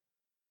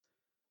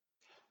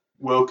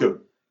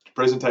Welcome to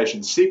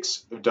presentation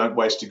 6 of Don't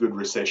Waste a Good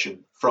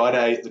Recession,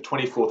 Friday, the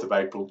 24th of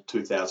April,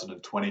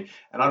 2020.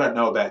 And I don't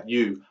know about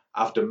you,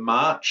 after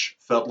March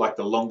felt like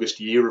the longest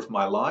year of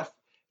my life,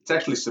 it's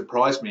actually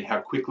surprised me how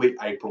quickly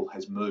April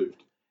has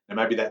moved. Now,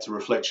 maybe that's a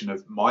reflection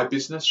of my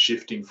business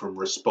shifting from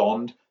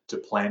respond to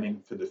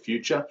planning for the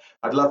future.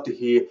 I'd love to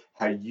hear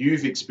how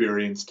you've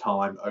experienced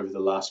time over the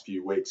last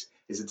few weeks.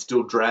 Is it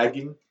still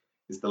dragging?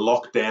 Is the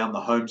lockdown,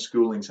 the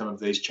homeschooling, some of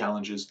these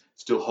challenges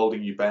still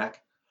holding you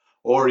back?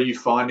 Or are you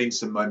finding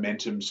some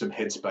momentum, some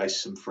headspace,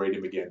 some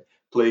freedom again?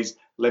 Please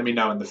let me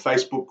know in the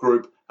Facebook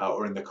group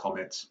or in the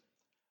comments.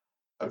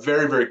 A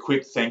very, very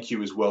quick thank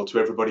you as well to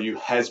everybody who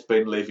has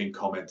been leaving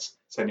comments,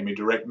 sending me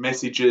direct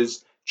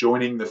messages,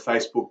 joining the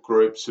Facebook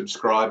group,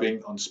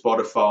 subscribing on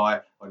Spotify,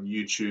 on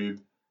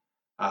YouTube.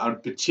 I'm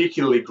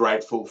particularly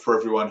grateful for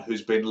everyone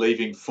who's been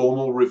leaving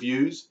formal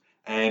reviews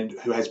and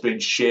who has been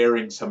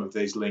sharing some of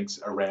these links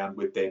around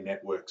with their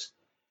networks.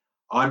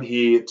 I'm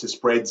here to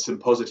spread some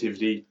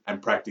positivity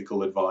and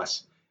practical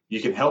advice.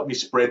 You can help me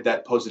spread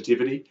that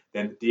positivity,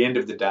 then at the end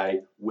of the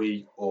day,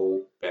 we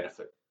all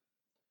benefit.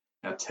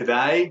 Now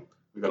today,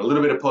 we've got a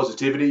little bit of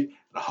positivity and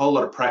a whole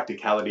lot of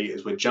practicality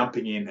as we're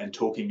jumping in and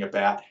talking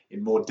about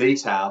in more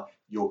detail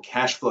your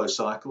cash flow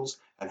cycles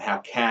and how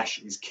cash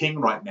is king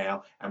right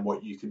now and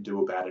what you can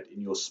do about it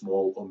in your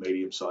small or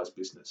medium-sized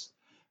business.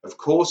 Of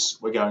course,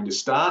 we're going to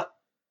start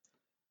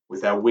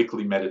with our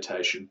weekly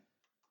meditation.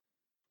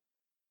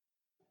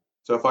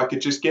 So if I could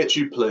just get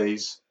you,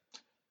 please,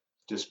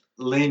 just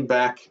lean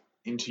back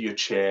into your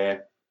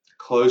chair,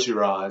 close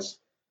your eyes.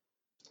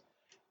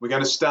 We're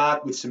going to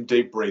start with some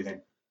deep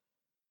breathing.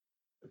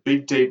 A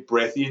big deep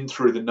breath in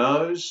through the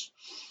nose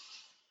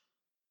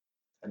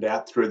and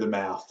out through the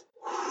mouth.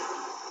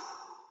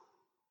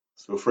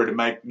 Feel free to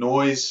make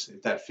noise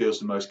if that feels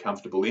the most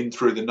comfortable. In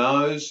through the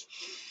nose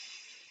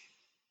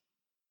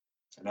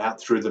and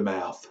out through the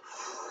mouth.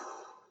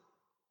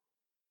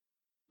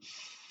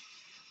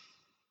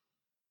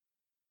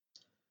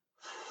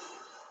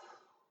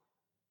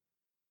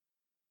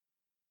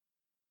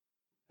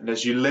 And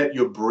as you let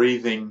your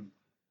breathing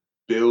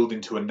build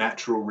into a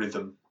natural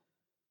rhythm,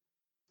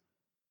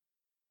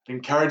 I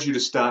encourage you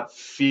to start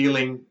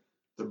feeling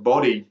the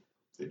body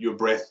that your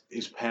breath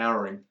is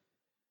powering.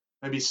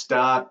 Maybe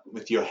start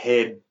with your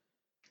head,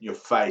 your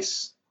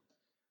face.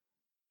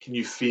 Can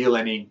you feel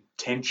any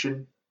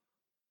tension?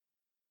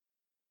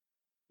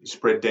 You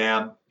spread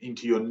down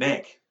into your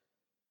neck.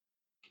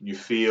 Can you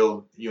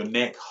feel your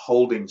neck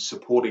holding,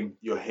 supporting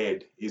your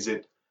head? Is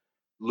it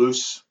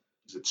loose?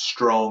 Is it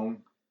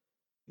strong?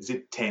 Is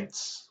it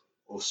tense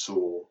or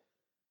sore?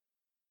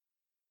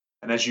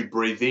 And as you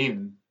breathe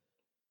in,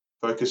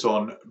 focus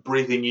on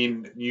breathing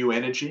in new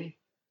energy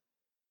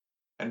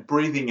and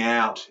breathing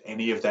out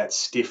any of that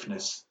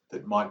stiffness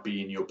that might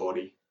be in your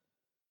body.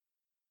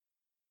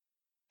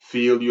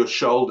 Feel your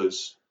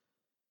shoulders,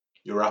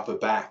 your upper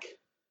back.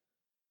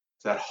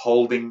 Is that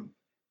holding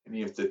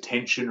any of the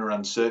tension or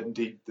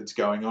uncertainty that's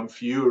going on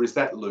for you, or is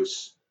that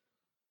loose?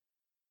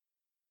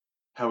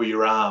 How are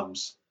your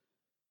arms,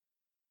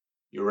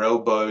 your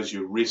elbows,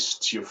 your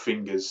wrists, your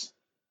fingers?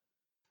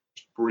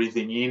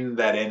 Breathing in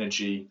that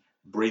energy,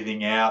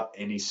 breathing out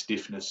any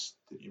stiffness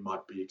that you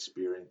might be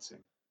experiencing.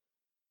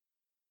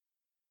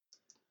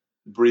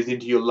 Breathe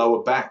into your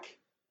lower back.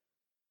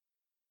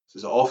 This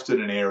is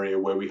often an area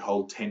where we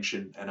hold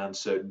tension and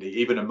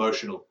uncertainty, even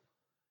emotional.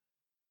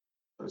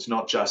 But it's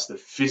not just the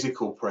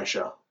physical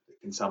pressure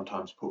that can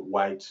sometimes put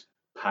weight,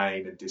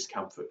 pain, and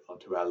discomfort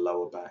onto our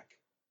lower back.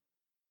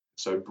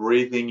 So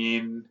breathing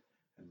in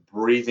and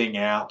breathing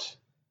out,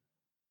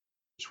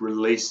 just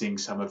releasing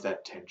some of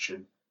that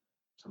tension,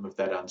 some of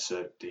that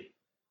uncertainty.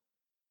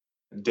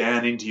 And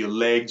down into your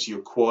legs,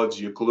 your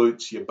quads, your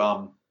glutes, your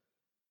bum,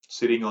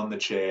 sitting on the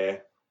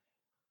chair,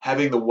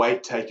 having the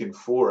weight taken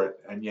for it,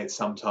 and yet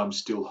sometimes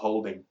still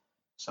holding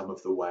some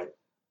of the weight.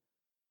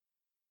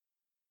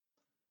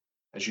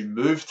 As you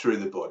move through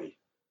the body,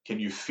 can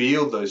you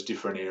feel those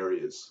different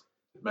areas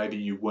that maybe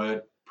you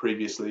weren't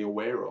previously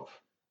aware of?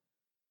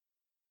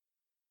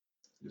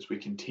 As we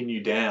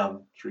continue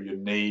down through your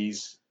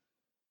knees,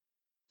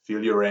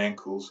 feel your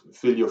ankles,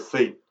 feel your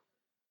feet.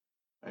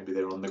 Maybe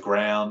they're on the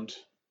ground,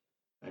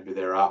 maybe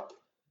they're up,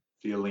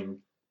 feeling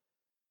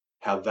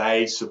how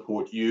they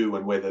support you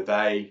and whether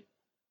they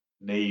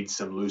need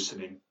some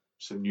loosening,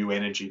 some new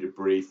energy to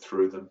breathe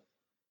through them.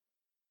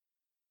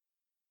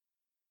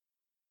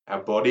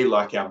 Our body,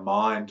 like our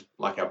mind,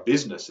 like our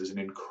business, is an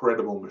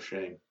incredible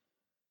machine.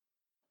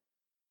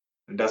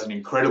 It does an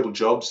incredible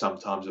job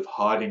sometimes of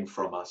hiding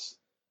from us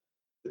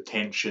the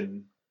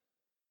tension,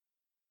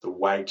 the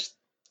weight,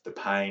 the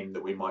pain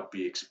that we might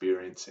be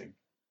experiencing.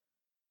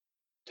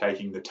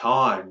 Taking the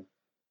time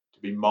to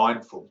be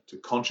mindful, to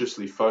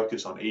consciously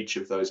focus on each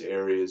of those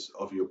areas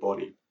of your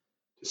body,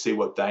 to see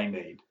what they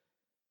need,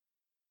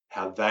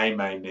 how they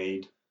may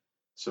need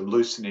some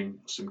loosening,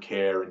 some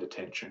care and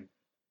attention.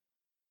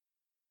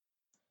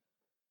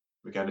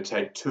 We're going to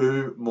take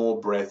 2 more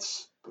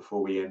breaths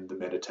before we end the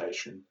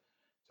meditation.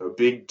 So a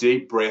big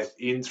deep breath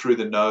in through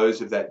the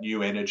nose of that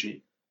new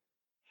energy,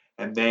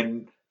 and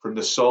then from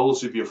the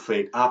soles of your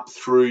feet up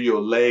through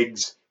your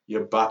legs,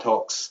 your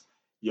buttocks,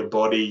 your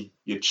body,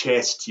 your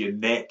chest, your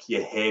neck,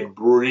 your head,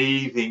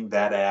 breathing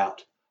that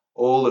out,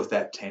 all of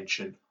that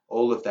tension,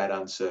 all of that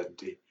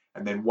uncertainty.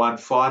 And then one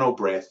final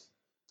breath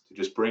to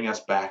just bring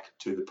us back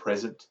to the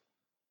present,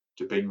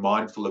 to being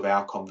mindful of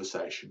our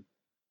conversation.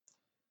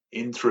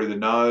 In through the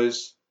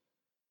nose,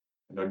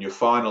 and on your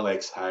final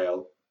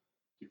exhale,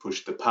 you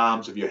push the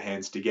palms of your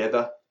hands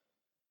together,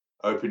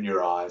 open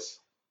your eyes,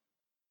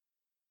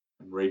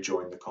 and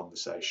rejoin the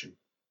conversation.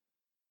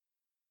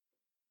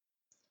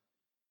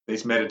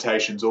 These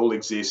meditations all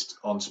exist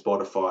on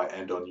Spotify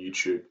and on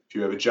YouTube. If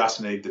you ever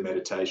just need the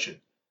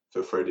meditation,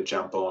 feel free to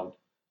jump on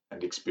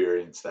and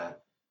experience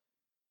that.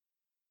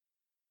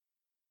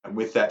 And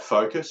with that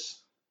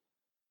focus,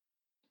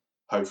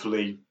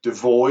 hopefully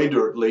devoid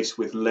or at least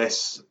with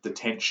less of the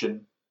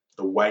tension,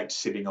 the weight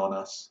sitting on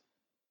us,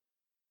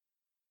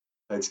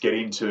 let's get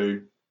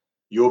into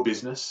your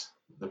business,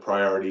 the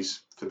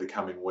priorities for the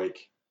coming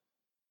week.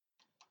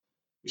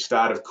 We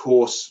start, of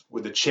course,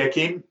 with a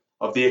check-in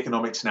of the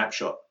economic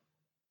snapshot.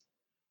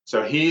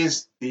 So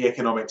here's the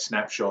economic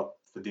snapshot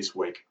for this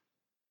week.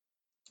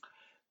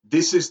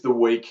 This is the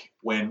week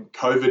when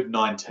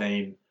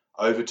COVID-19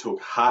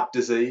 overtook heart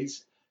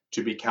disease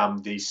to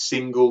become the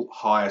single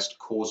highest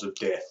cause of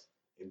death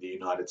in the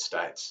United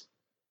States.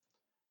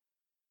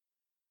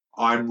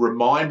 I'm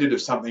reminded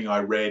of something I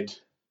read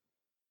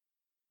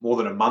more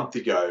than a month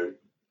ago,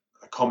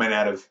 a comment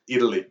out of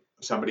Italy.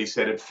 Somebody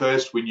said at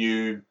first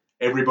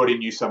everybody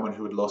knew someone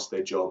who had lost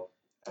their job,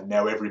 and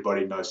now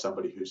everybody knows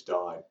somebody who's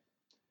died.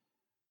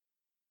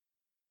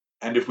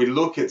 And if we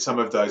look at some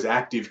of those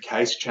active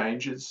case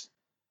changes,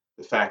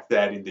 the fact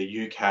that in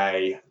the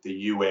UK, the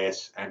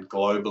US, and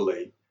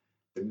globally,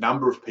 the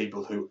number of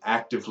people who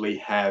actively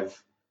have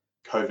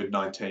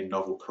COVID-19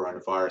 novel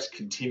coronavirus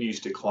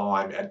continues to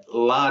climb at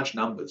large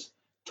numbers,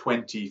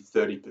 20,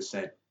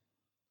 30%.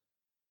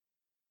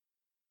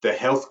 The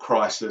health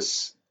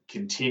crisis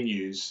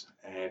continues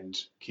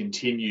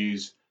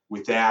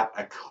without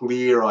a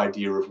clear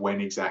idea of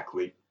when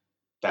exactly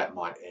that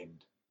might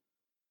end.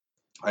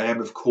 I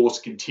am, of course,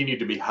 continue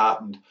to be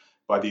heartened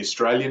by the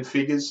Australian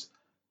figures,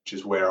 which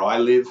is where I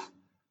live,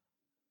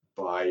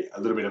 by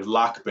a little bit of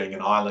luck being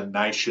an island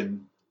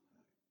nation,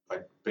 by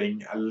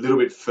being a little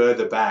bit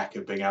further back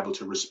and being able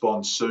to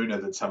respond sooner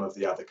than some of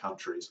the other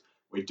countries.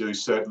 We do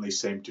certainly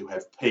seem to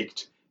have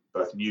peaked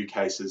both new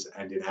cases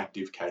and in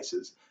active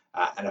cases,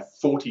 and a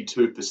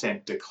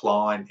 42%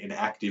 decline in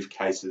active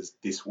cases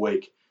this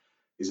week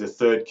is a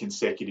third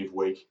consecutive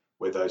week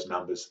where those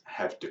numbers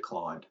have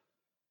declined.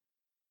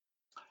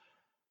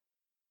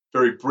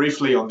 Very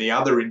briefly on the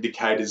other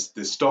indicators,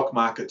 the stock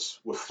markets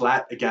were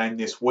flat again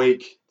this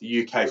week.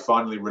 The UK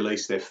finally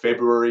released their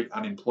February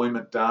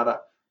unemployment data,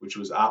 which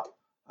was up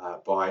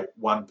by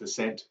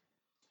 1%.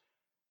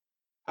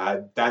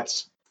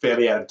 That's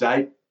fairly out of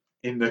date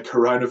in the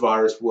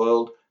coronavirus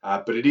world,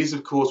 but it is,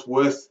 of course,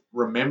 worth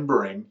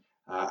remembering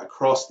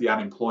across the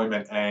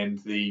unemployment and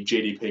the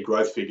GDP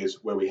growth figures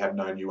where we have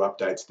no new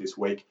updates this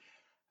week.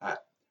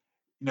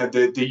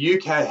 The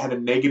UK had a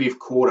negative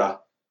quarter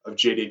of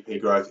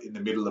GDP growth in the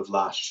middle of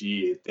last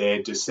year.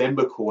 Their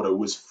December quarter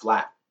was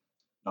flat,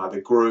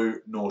 neither grew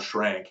nor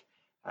shrank.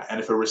 And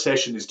if a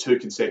recession is 2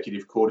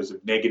 consecutive quarters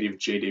of negative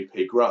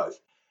GDP growth,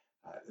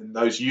 and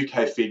those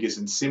UK figures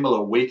and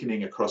similar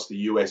weakening across the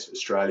US,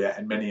 Australia,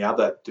 and many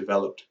other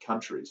developed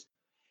countries,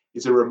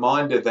 is a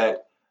reminder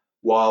that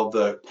while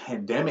the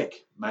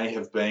pandemic may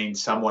have been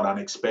somewhat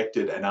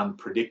unexpected and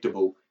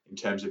unpredictable in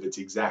terms of its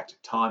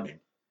exact timing,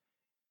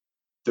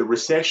 the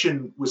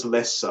recession was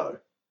less so.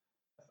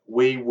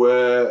 We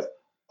were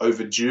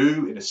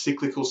overdue in a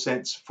cyclical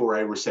sense for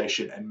a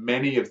recession, and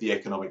many of the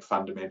economic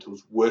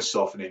fundamentals were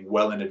softening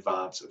well in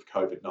advance of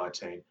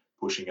COVID-19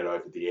 pushing it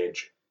over the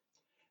edge.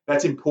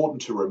 That's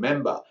important to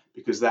remember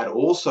because that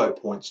also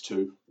points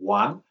to,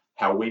 one,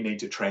 how we need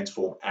to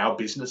transform our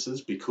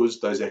businesses because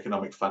those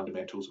economic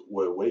fundamentals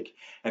were weak,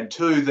 and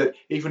two, that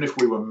even if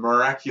we were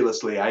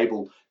miraculously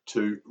able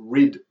to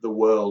rid the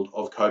world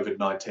of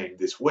COVID-19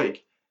 this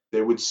week,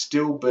 there would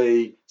still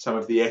be some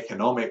of the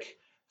economic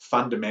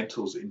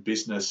fundamentals in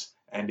business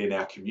and in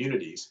our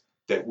communities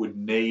that would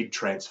need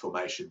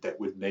transformation, that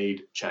would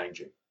need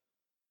changing.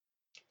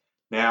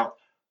 Now,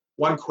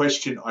 one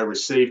question I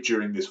received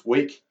during this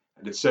week,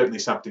 and it's certainly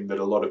something that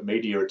a lot of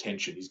media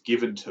attention is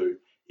given to,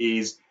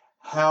 is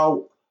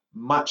how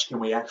much can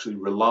we actually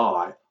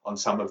rely on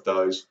some of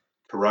those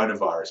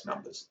coronavirus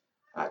numbers?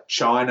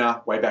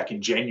 China, way back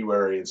in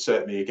January, and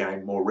certainly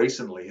again more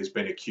recently, has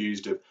been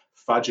accused of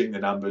fudging the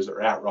numbers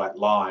or outright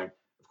lying.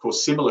 Of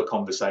course, similar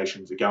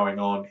conversations are going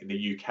on in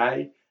the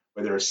UK,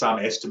 where there are some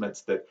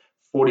estimates that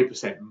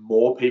 40%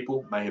 more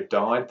people may have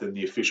died than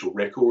the official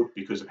record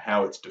because of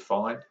how it's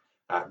defined.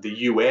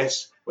 The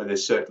US, where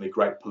there's certainly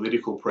great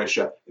political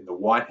pressure in the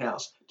White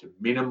House to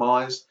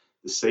minimize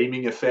the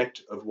seeming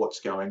effect of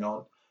what's going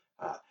on.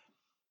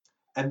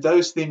 And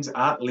those things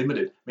aren't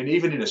limited. I mean,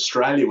 even in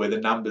Australia, where the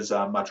numbers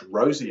are much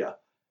rosier,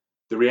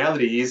 the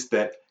reality is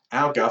that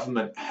our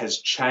government has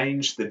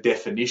changed the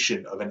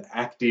definition of an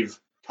active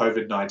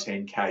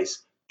COVID-19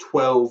 case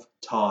 12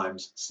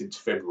 times since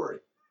February.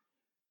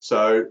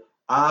 So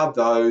are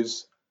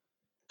those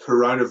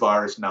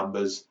coronavirus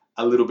numbers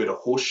a little bit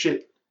of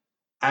horseshit?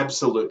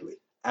 Absolutely.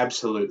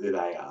 Absolutely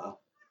they are.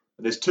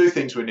 There's two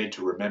things we need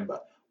to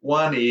remember.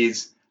 One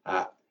is,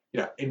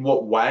 in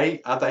what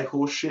way are they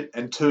horseshit?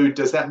 And two,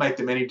 does that make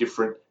them any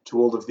different to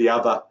all of the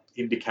other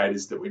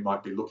indicators that we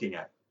might be looking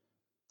at?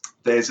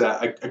 There's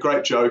a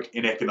great joke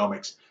in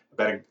economics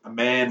about a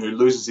man who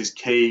loses his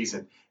keys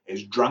and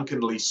is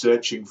drunkenly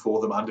searching for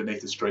them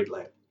underneath a street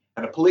lamp.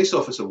 And a police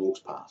officer walks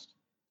past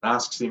and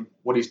asks him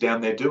what he's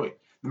down there doing.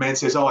 The man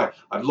says,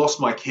 I've lost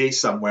my keys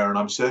somewhere and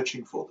I'm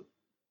searching for them.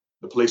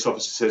 The police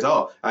officer says,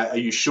 are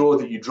you sure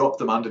that you dropped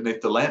them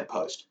underneath the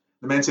lamppost?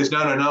 The man says,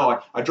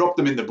 no, I dropped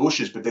them in the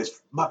bushes, but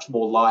there's much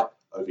more light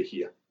over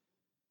here.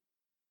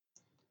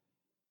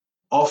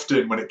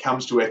 Often when it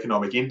comes to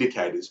economic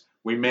indicators,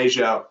 we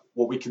measure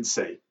what we can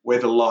see, where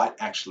the light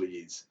actually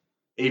is,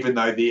 even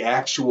though the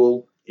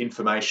actual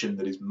information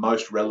that is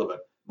most relevant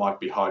might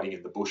be hiding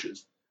in the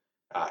bushes.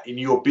 In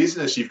your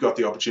business, you've got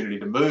the opportunity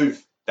to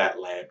move that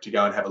lamp, to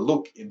go and have a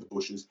look in the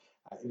bushes.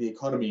 In the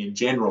economy in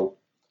general,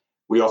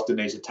 we often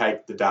need to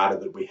take the data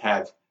that we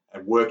have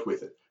and work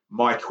with it.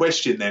 My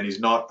question then is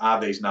not, are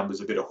these numbers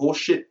a bit of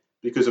horseshit?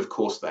 Because of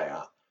course they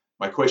are.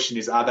 My question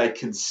is, are they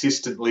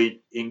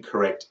consistently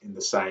incorrect in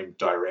the same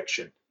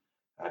direction?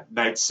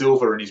 Nate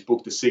Silver, in his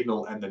book, The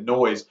Signal and the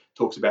Noise,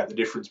 talks about the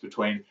difference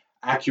between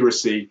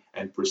accuracy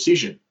and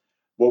precision.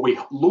 What we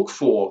look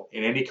for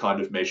in any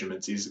kind of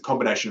measurements is a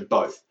combination of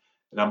both.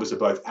 The numbers are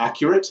both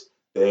accurate,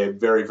 they're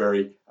very,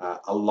 very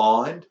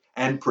aligned,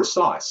 and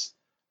precise.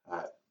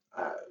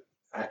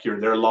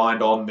 Accurate, they're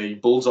aligned on the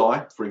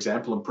bullseye, for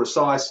example, and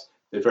precise,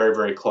 they're very,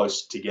 very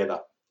close together.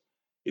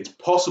 It's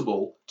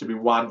possible to be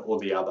one or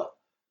the other.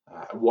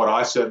 What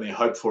I certainly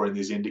hope for in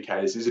these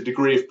indicators is a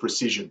degree of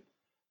precision.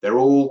 They're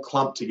all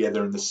clumped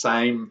together in the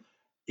same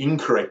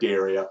incorrect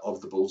area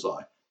of the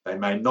bullseye. They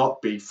may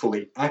not be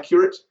fully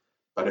accurate,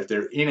 but if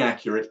they're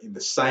inaccurate in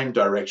the same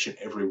direction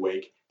every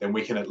week, then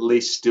we can at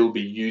least still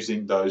be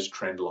using those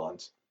trend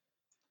lines.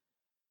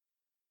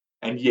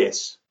 And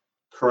yes,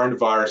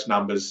 coronavirus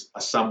numbers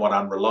are somewhat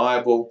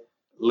unreliable.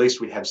 At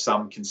least we have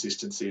some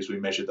consistency as we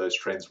measure those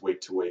trends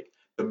week to week.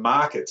 The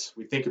markets,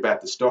 we think about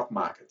the stock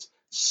markets,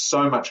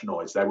 so much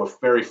noise. They were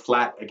very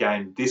flat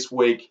again this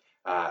week.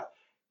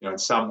 In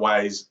some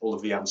ways, all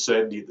of the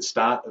uncertainty at the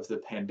start of the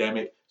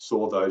pandemic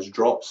saw those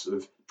drops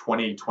of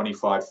 20,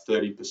 25,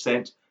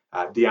 30%.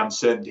 The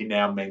uncertainty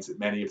now means that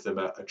many of them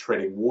are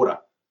treading water.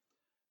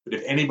 But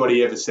if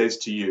anybody ever says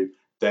to you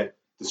that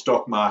the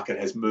stock market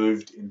has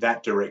moved in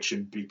that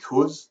direction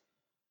because,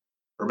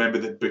 remember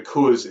that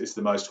because is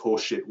the most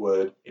horseshit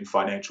word in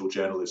financial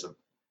journalism.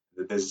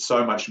 That there's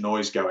so much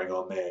noise going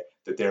on there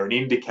that they're an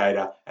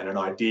indicator and an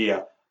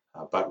idea,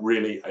 but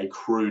really a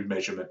crude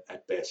measurement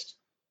at best.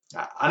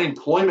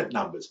 Unemployment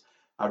numbers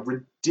are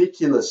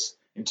ridiculous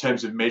in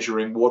terms of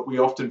measuring what we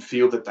often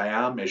feel that they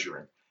are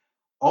measuring.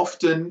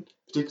 Often,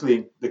 particularly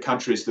in the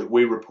countries that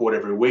we report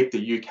every week,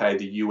 the UK,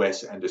 the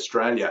US, and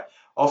Australia,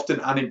 often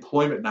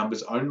unemployment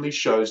numbers only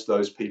shows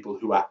those people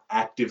who are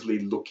actively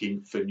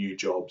looking for new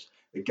jobs.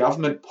 The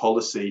government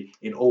policy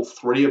in all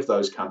three of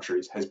those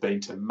countries has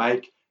been to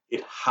make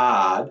it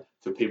hard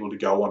for people to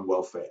go on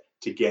welfare,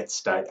 to get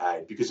state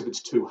aid, because if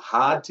it's too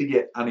hard to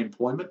get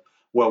unemployment,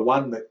 well,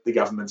 one, the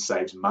government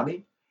saves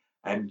money,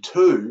 and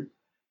two,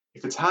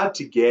 if it's hard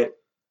to get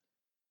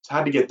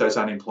those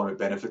unemployment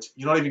benefits,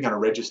 you're not even going to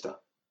register.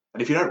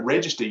 And if you don't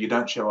register, you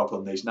don't show up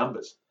on these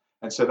numbers.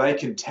 And so they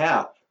can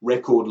tout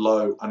record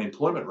low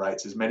unemployment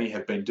rates, as many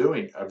have been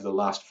doing over the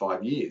last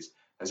 5 years,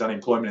 as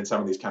unemployment in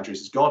some of these countries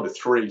has gone to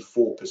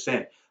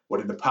 3-4%,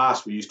 what in the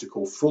past we used to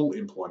call full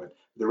employment.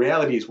 The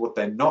reality is what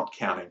they're not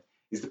counting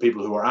is the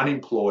people who are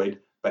unemployed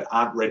but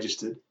aren't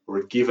registered or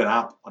have given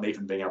up on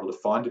even being able to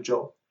find a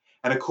job.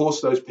 And of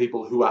course, those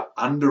people who are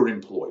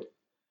underemployed.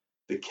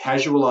 The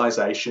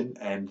casualisation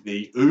and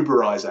the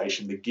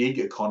Uberisation, the gig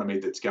economy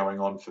that's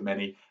going on for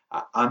many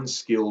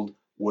unskilled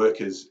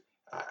workers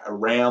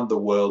around the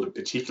world, and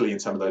particularly in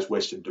some of those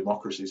Western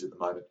democracies at the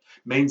moment,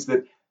 means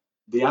that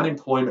the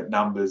unemployment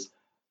numbers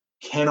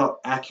cannot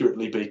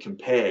accurately be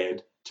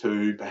compared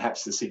to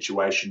perhaps the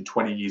situation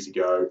 20 years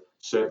ago,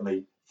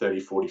 certainly 30,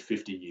 40,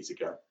 50 years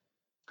ago.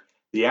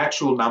 The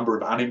actual number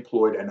of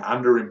unemployed and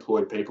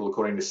underemployed people,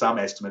 according to some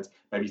estimates,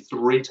 may be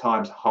 3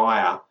 times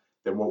higher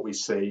than what we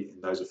see in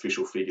those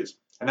official figures.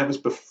 And that was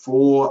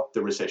before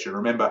the recession.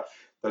 Remember,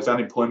 those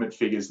unemployment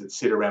figures that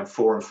sit around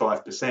 4 and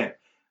 5%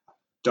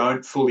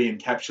 don't fully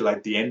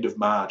encapsulate the end of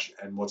March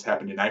and what's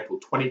happened in April.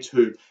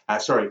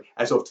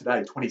 As of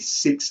today,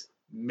 26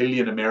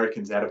 million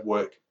Americans out of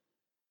work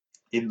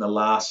in the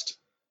last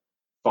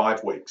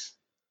 5 weeks.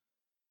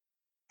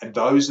 And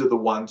those are the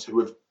ones who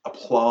have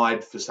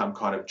applied for some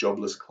kind of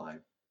jobless claim.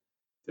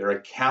 There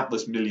are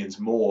countless millions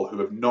more who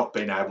have not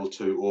been able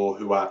to, or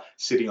who are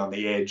sitting on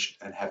the edge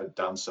and haven't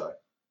done so.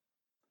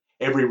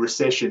 Every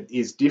recession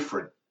is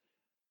different.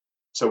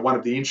 So one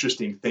of the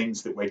interesting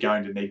things that we're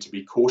going to need to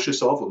be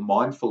cautious of or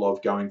mindful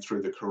of going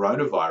through the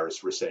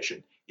coronavirus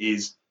recession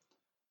is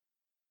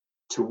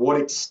to what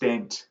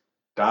extent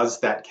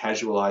does that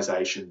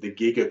casualisation, the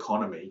gig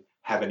economy,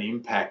 have an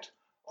impact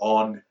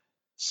on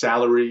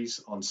salaries,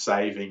 on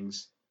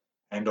savings,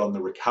 and on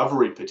the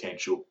recovery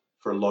potential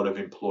for a lot of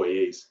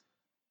employees?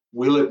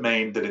 Will it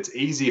mean that it's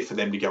easier for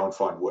them to go and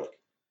find work?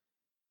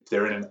 If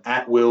they're in an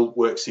at-will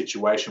work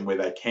situation where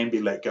they can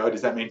be let go,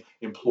 does that mean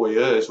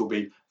employers will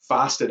be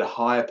faster to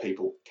hire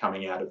people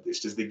coming out of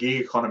this? Does the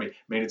gig economy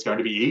mean it's going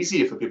to be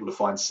easier for people to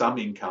find some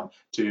income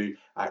to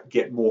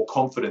get more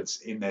confidence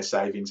in their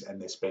savings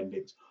and their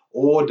spendings?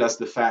 Or does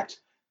the fact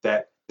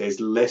that there's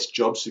less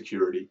job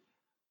security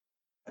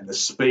and the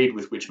speed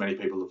with which many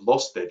people have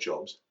lost their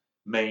jobs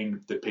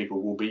mean that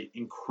people will be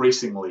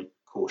increasingly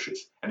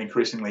cautious and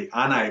increasingly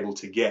unable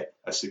to get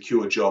a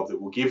secure job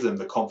that will give them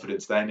the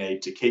confidence they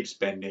need to keep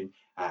spending?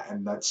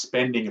 And that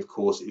spending, of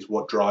course, is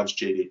what drives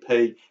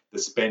GDP. The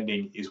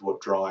spending is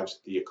what drives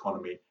the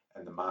economy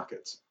and the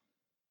markets.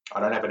 I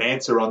don't have an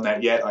answer on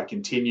that yet. I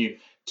continue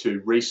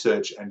to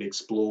research and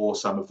explore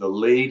some of the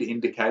lead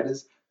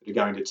indicators that are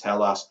going to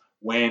tell us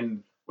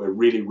when we're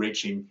really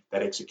reaching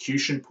that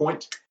execution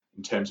point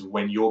in terms of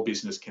when your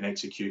business can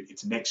execute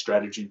its next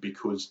strategy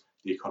because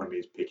the economy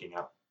is picking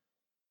up.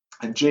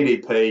 And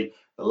GDP,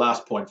 the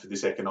last point for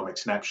this economic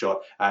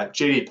snapshot,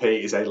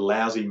 GDP is a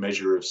lousy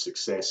measure of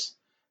success.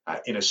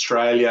 In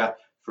Australia,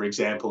 for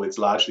example, it's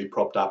largely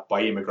propped up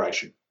by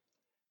immigration.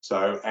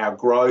 So our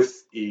growth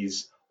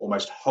is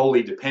almost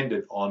wholly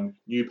dependent on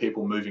new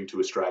people moving to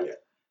Australia.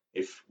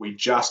 If we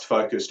just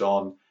focused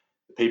on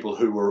the people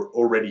who were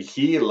already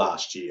here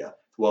last year,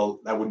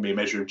 well, that wouldn't be a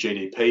measure of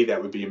GDP.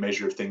 That would be a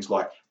measure of things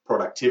like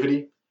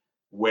productivity,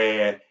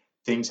 where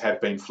things have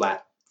been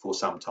flat for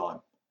some time.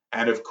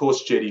 And of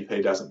course,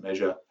 GDP doesn't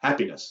measure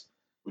happiness.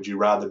 Would you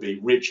rather be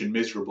rich and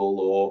miserable,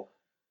 or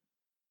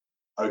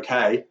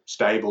okay,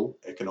 stable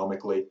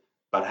economically,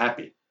 but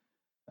happy?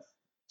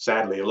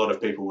 Sadly, a lot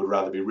of people would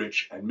rather be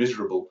rich and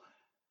miserable.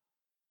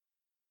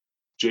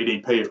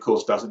 GDP, of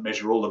course, doesn't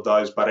measure all of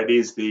those, but it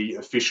is the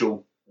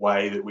official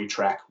way that we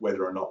track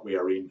whether or not we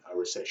are in a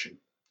recession.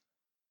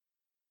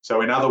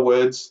 So in other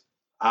words,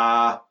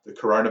 are the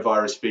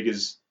coronavirus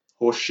figures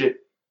horseshit?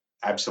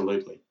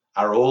 Absolutely.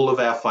 Are all of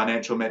our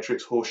financial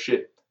metrics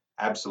horseshit?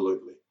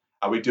 Absolutely.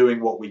 Are we doing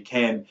what we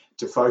can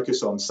to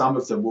focus on some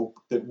of them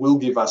that will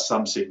give us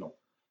some signal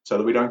so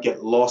that we don't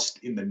get lost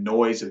in the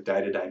noise of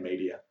day-to-day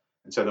media,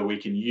 and so that we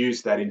can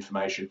use that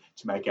information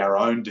to make our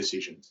own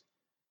decisions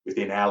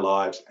within our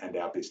lives and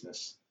our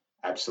business?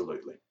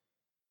 Absolutely.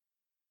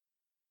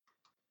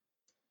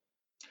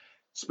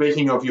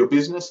 Speaking of your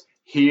business,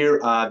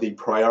 here are the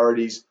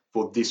priorities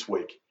for this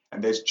week.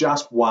 And there's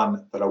just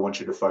one that I want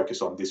you to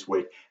focus on this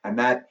week, and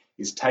that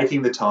is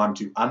taking the time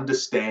to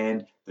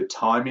understand the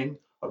timing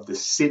of the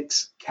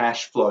 6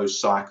 cash flow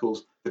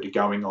cycles that are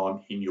going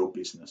on in your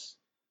business.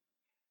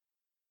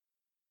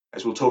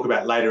 As we'll talk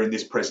about later in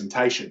this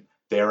presentation,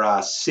 there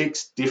are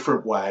 6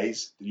 different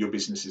ways that your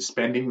business is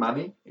spending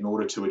money in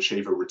order to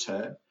achieve a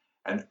return,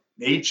 and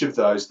each of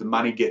those, the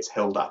money gets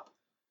held up.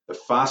 The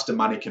faster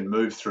money can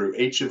move through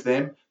each of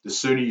them, the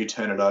sooner you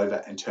turn it over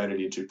and turn it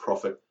into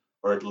profit,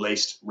 or at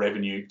least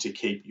revenue, to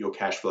keep your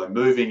cash flow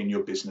moving and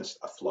your business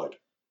afloat.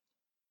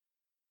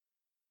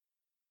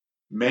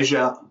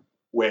 Measure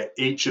where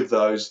each of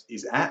those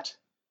is at,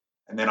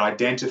 and then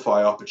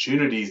identify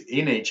opportunities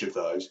in each of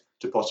those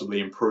to possibly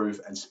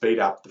improve and speed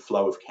up the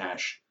flow of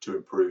cash to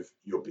improve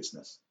your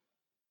business.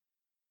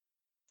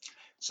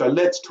 So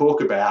let's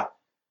talk about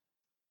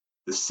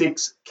the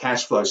 6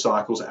 cash flow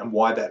cycles and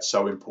why that's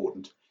so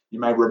important. You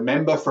may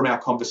remember from our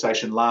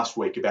conversation last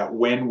week about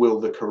when will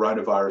the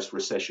coronavirus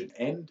recession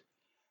end,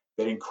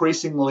 that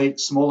increasingly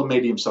small and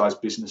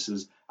medium-sized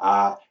businesses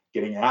are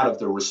getting out of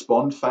the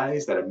respond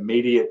phase, that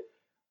immediate,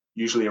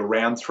 usually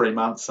around 3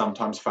 months,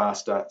 sometimes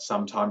faster,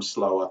 sometimes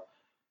slower,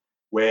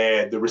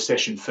 where the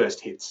recession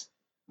first hits.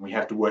 We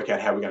have to work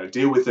out how we're going to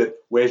deal with it.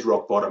 Where's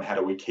rock bottom? How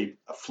do we keep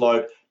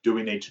afloat? Do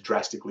we need to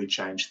drastically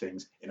change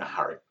things in a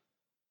hurry?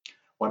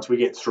 Once we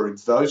get through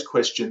those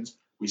questions,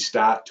 we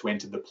start to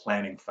enter the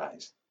planning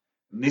phase.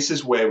 And this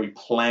is where we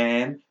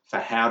plan for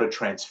how to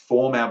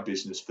transform our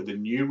business for the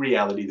new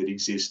reality that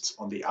exists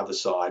on the other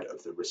side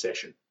of the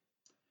recession.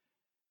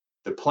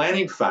 The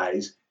planning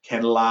phase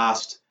can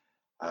last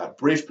a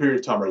brief period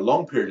of time or a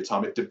long period of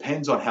time. It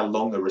depends on how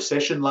long the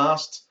recession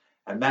lasts,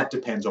 and that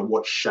depends on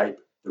what shape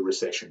the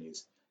recession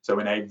is. So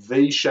in a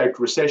V-shaped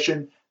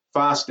recession,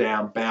 fast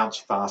down, bounce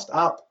fast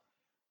up,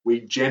 we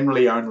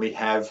generally only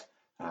have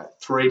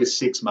 3 to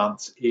 6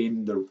 months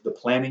in the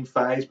planning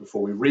phase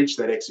before we reach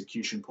that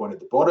execution point at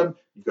the bottom.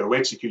 You've got to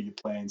execute your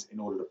plans in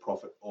order to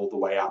profit all the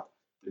way up,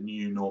 the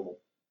new normal.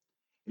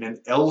 In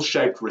an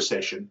L-shaped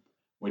recession,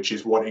 which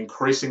is what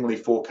increasingly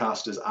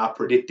forecasters are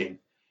predicting,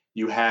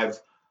 you have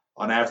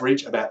on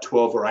average about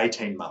 12 or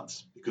 18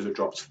 months. Because it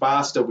drops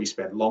faster, we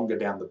spend longer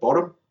down the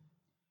bottom.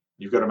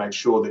 You've got to make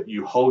sure that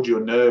you hold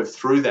your nerve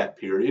through that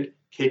period,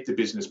 keep the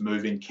business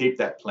moving, keep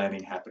that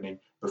planning happening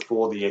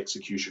before the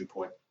execution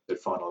point that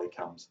finally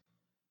comes.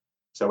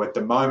 So at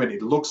the moment,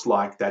 it looks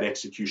like that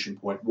execution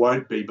point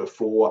won't be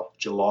before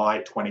July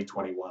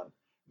 2021.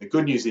 The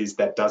good news is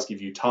that does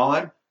give you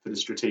time for the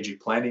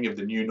strategic planning of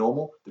the new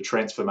normal, the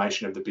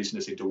transformation of the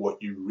business into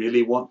what you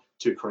really want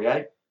to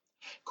create.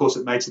 Of course,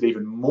 it makes it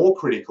even more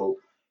critical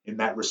in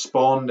that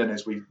respond and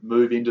as we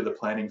move into the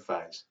planning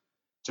phase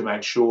to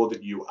make sure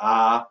that you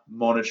are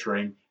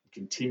monitoring and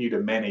continue to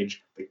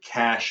manage the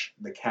cash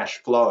and the cash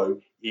flow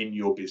in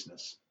your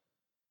business.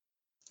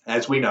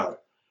 As we know,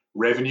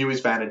 revenue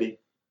is vanity,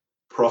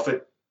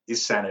 profit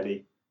is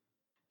sanity,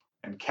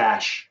 and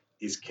cash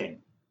is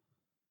king.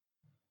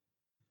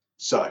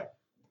 So,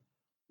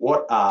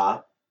 what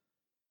are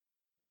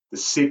the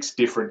 6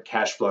 different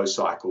cash flow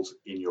cycles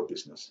in your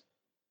business?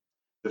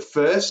 The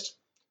first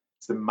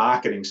is the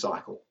marketing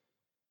cycle.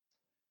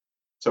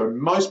 So in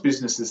most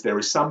businesses, there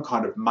is some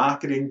kind of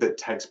marketing that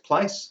takes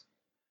place,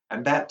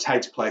 and that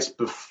takes place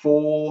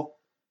before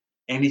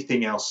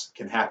anything else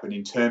can happen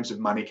in terms of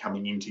money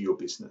coming into your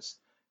business.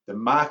 The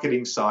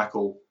marketing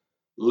cycle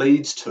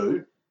leads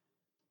to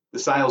the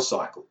sales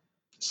cycle.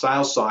 The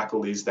sales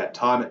cycle is that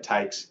time it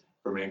takes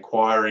from an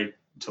inquiry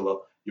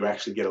until you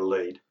actually get a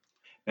lead.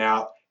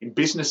 Now, in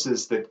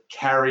businesses that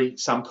carry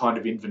some kind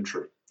of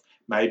inventory,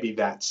 maybe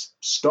that's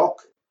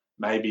stock,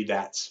 maybe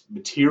that's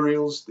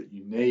materials that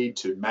you need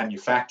to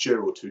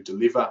manufacture or to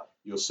deliver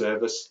your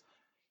service.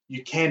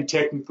 You can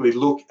technically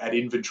look at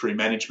inventory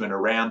management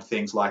around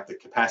things like the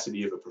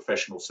capacity of a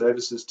professional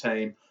services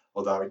team,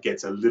 although it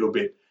gets a little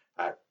bit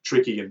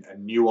tricky and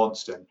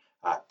nuanced and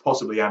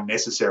possibly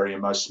unnecessary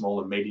in most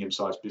small and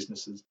medium-sized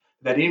businesses.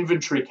 That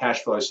inventory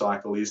cash flow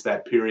cycle is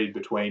that period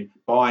between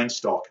buying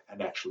stock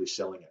and actually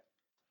selling it.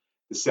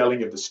 The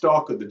selling of the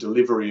stock or the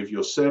delivery of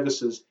your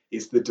services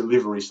is the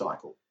delivery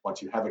cycle.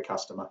 Once you have a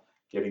customer,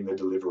 getting the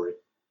delivery.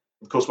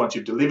 Of course, once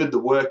you've delivered the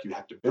work, you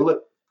have to bill it,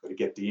 got to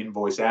get the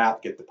invoice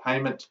out, get the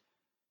payment.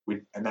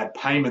 And that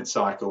payment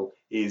cycle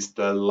is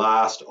the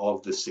last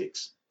of the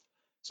 6.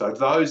 So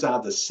those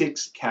are the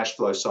 6 cash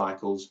flow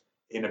cycles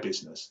in a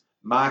business: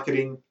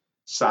 marketing,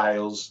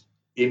 sales,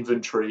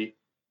 inventory,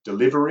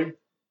 delivery,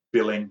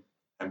 billing,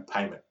 and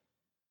payment.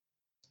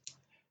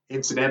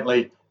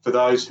 Incidentally, for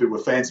those who were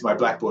fans of my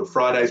Blackboard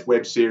Fridays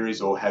web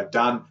series or have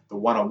done the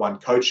one-on-one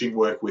coaching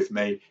work with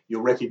me,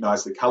 you'll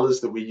recognize the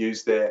colors that we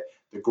use there: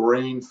 the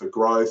green for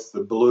growth,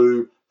 the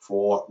blue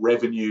for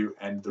revenue,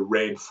 and the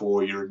red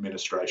for your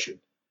administration.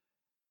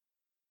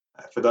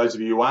 For those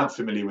of you who aren't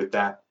familiar with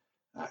that,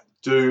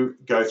 do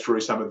go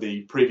through some of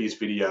the previous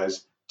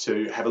videos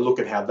to have a look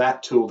at how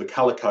that tool, the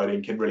color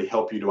coding, can really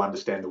help you to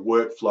understand the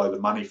workflow, the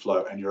money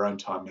flow, and your own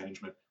time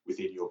management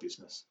within your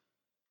business.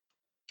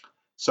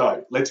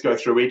 So let's go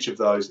through each of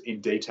those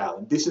in detail.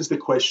 And this is the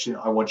question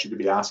I want you to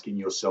be asking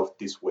yourself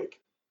this week.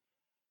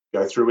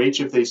 Go through each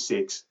of these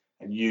 6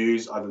 and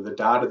use either the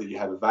data that you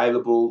have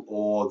available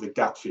or the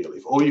gut feel.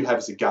 If all you have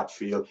is a gut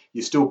feel,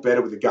 you're still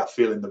better with a gut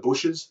feel in the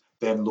bushes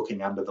than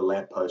looking under the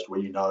lamppost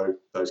where you know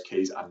those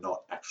keys are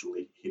not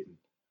actually hidden.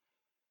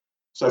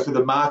 So for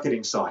the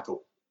marketing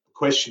cycle, the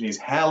question is,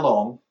 how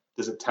long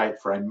does it take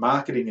for a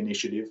marketing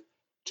initiative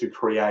to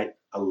create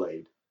a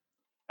lead?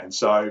 And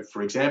so,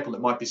 for example,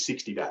 it might be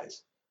 60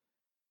 days.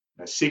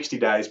 60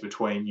 days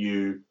between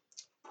you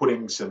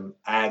putting some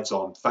ads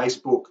on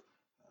Facebook,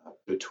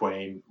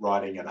 between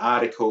writing an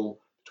article,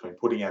 between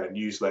putting out a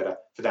newsletter,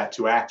 for that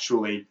to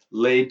actually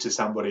lead to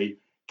somebody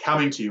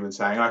coming to you and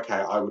saying, okay,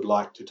 I would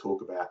like to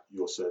talk about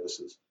your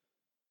services.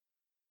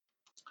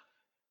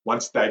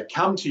 Once they've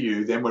come to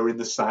you, then we're in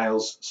the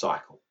sales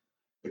cycle.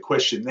 The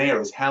question there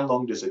is, how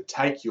long does it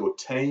take your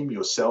team,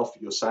 yourself,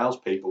 your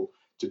salespeople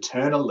to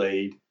turn a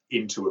lead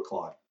into a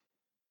client?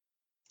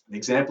 An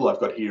example I've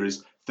got here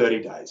is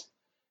 30 days.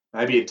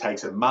 Maybe it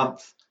takes a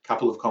month, a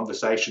couple of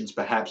conversations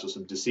perhaps, or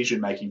some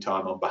decision-making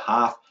time on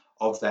behalf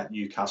of that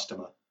new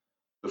customer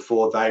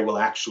before they will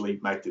actually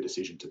make the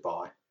decision to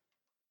buy.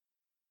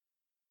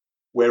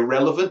 Where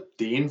relevant,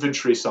 the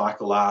inventory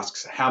cycle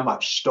asks, how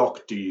much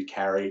stock do you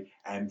carry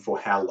and for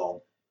how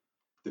long?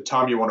 The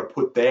time you want to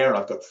put there, and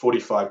I've got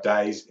 45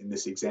 days in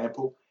this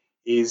example,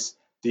 is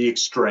the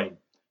extreme.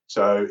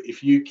 So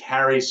if you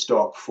carry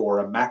stock for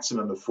a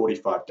maximum of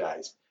 45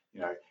 days,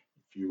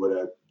 if you were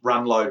to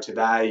run low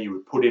today, you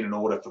would put in an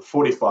order for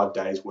 45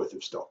 days worth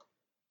of stock.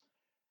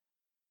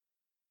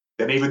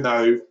 Then even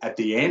though at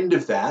the end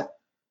of that,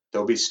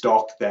 there'll be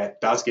stock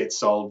that does get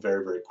sold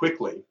very, very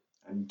quickly,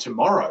 and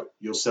tomorrow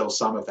you'll sell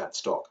some of that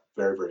stock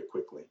very, very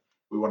quickly.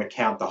 We want to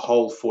count the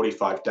whole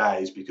 45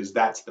 days because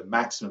that's the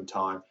maximum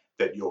time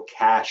that your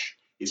cash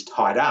is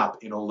tied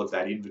up in all of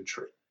that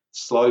inventory. It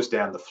slows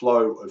down the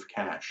flow of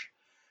cash.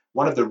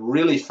 One of the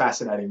really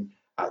fascinating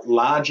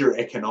larger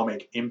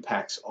economic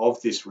impacts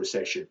of this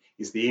recession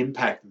is the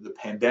impact that the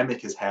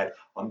pandemic has had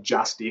on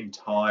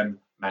just-in-time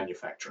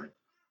manufacturing.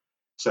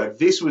 So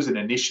this was an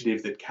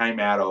initiative that came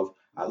out of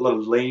a lot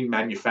of lean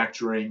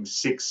manufacturing,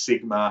 Six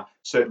Sigma,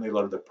 certainly a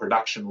lot of the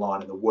production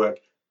line and the work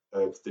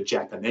of the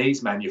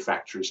Japanese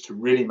manufacturers to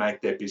really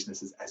make their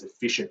businesses as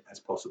efficient as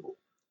possible.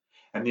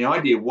 And the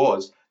idea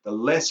was the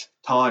less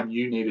time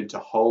you needed to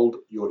hold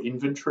your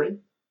inventory,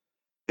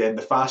 then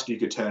the faster you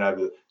could turn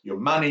over your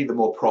money, the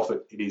more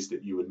profit it is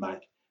that you would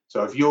make.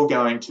 So if you're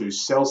going to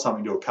sell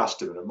something to a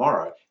customer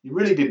tomorrow, you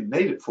really didn't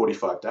need it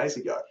 45 days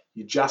ago.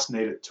 You just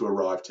need it to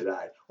arrive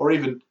today, or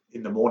even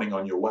in the morning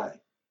on your way.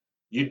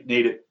 You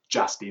need it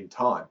just in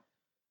time.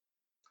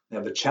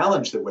 Now, the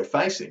challenge that we're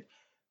facing,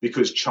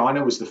 because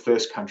China was the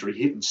first country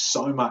hit and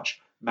so much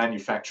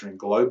manufacturing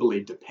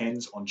globally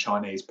depends on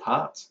Chinese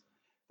parts,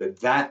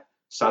 that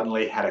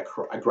suddenly had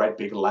a great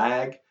big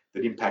lag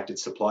that impacted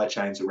supply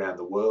chains around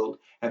the world.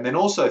 And then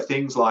also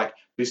things like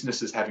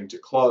businesses having to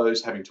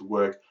close, having to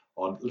work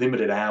on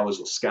limited hours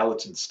or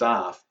skeleton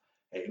staff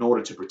in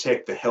order to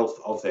protect the health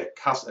of their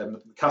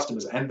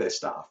customers and their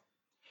staff,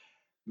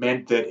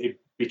 meant that it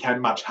became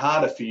much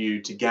harder for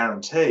you to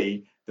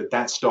guarantee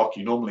that stock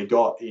you normally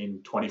got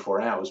in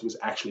 24 hours was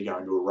actually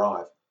going to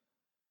arrive.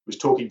 I was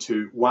talking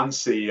to one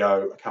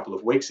CEO a couple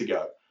of weeks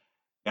ago.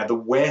 Now, the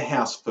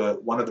warehouse for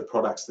one of the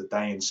products that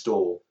they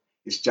install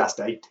is just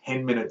a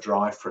 10-minute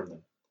drive from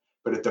them.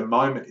 But at the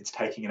moment, it's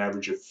taking an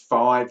average of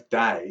 5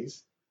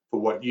 days for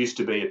what used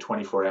to be a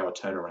 24-hour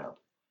turnaround,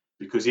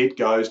 because it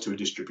goes to a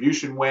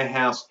distribution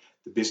warehouse.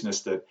 The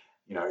business that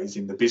is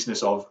in the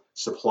business of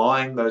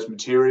supplying those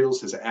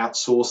materials has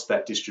outsourced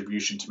that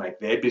distribution to make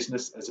their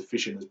business as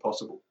efficient as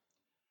possible.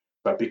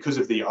 But because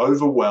of the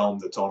overwhelm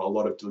that's on a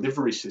lot of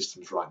delivery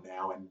systems right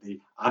now and the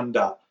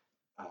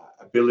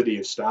ability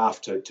of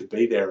staff to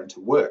be there and to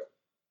work,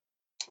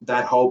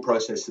 that whole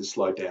process has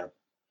slowed down.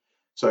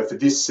 So for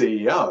this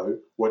CEO,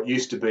 what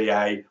used to be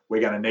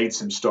we're going to need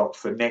some stock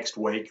for next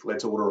week,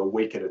 let's order a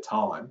week at a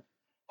time,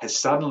 has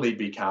suddenly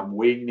become,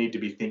 we need to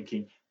be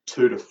thinking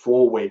 2 to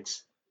 4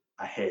 weeks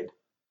ahead.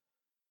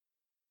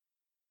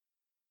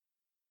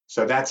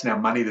 So that's now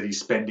money that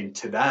he's spending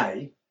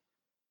today,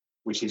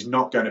 which he's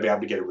not going to be able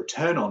to get a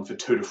return on for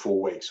 2 to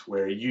 4 weeks,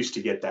 where he used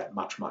to get that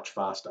much, much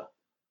faster.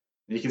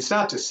 And you can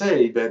start to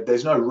see that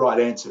there's no right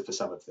answer for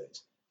some of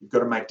these. You've got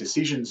to make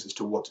decisions as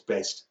to what's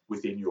best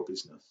within your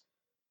business.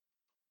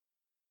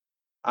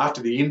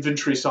 After the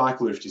inventory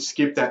cycle, if you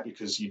skip that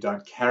because you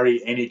don't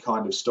carry any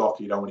kind of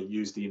stock, you don't want to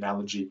use the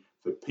analogy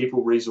for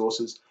people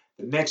resources,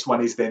 the next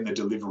one is then the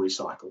delivery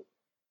cycle.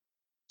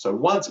 So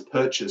once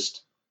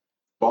purchased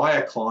by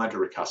a client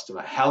or a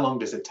customer, how long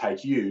does it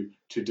take you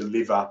to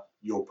deliver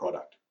your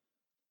product?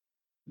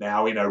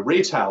 Now, in a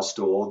retail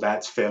store,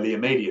 that's fairly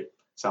immediate.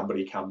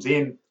 Somebody comes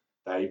in,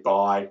 they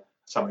buy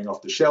something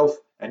off the shelf,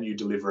 and you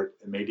deliver it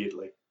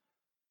immediately.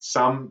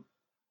 Some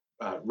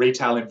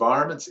retail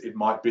environments, it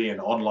might be, and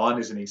online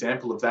is an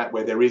example of that,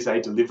 where there is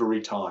a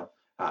delivery time.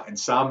 And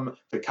some,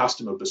 for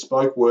customer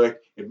bespoke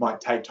work, it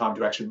might take time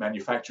to actually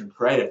manufacture and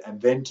create it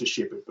and then to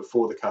ship it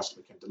before the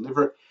customer can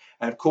deliver it.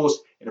 And of course,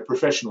 in a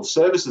professional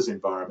services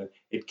environment,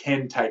 it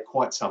can take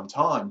quite some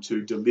time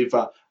to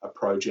deliver a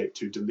project,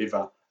 to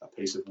deliver a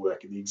piece of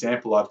work. And the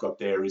example I've got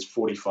there is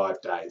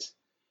 45 days.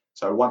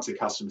 So once a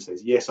customer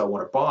says, yes, I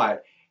want to buy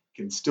it,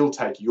 it can still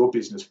take your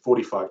business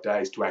 45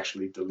 days to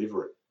actually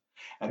deliver it.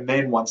 And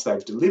then once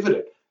they've delivered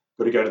it,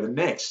 got to go to the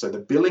next. So the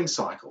billing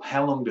cycle,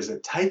 how long does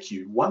it take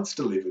you once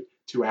delivered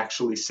to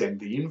actually send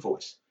the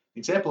invoice? The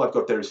example I've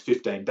got there is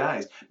 15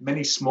 days.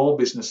 Many small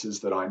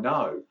businesses that I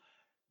know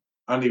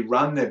only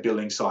run their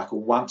billing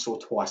cycle once or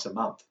twice a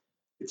month.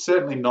 It's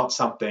certainly not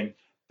something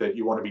that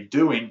you want to be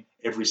doing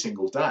every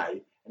single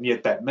day. And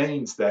yet that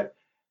means that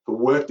for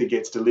work that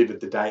gets delivered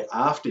the day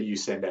after you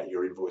send out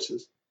your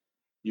invoices,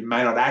 you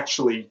may not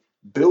actually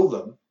bill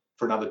them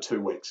for another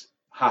 2 weeks,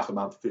 half a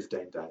month,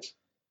 15 days.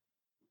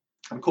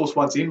 And of course,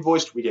 once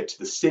invoiced, we get to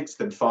the 6th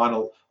and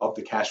final of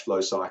the cash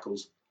flow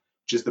cycles,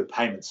 which is the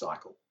payment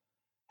cycle.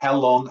 How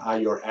long are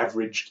your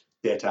average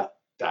debtor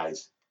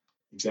days?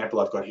 The example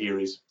I've got here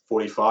is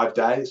 45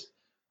 days,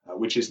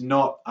 which is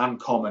not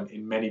uncommon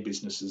in many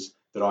businesses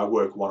that I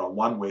work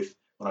one-on-one with.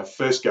 When I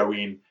first go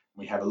in,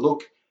 we have a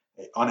look.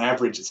 On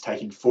average, it's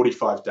taking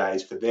 45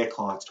 days for their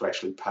clients to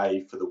actually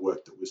pay for the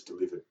work that was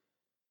delivered.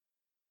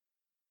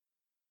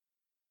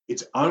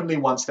 It's only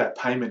once that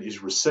payment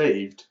is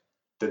received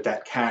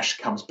that cash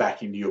comes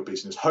back into your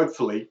business,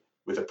 hopefully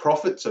with a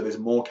profit, so there's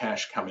more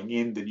cash coming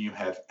in than you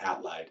have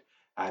outlaid.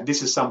 And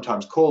this is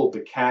sometimes called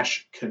the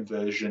cash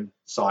conversion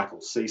cycle,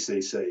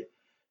 CCC,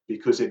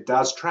 because it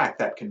does track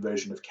that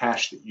conversion of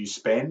cash that you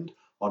spend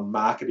on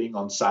marketing,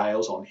 on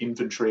sales, on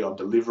inventory, on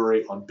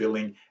delivery, on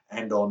billing,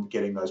 and on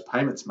getting those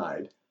payments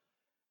made.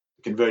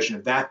 The conversion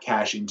of that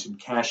cash into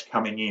cash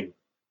coming in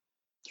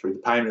through the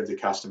payment of the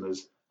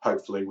customers,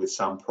 hopefully with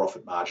some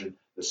profit margin,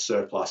 the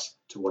surplus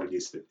to what it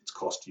is that it's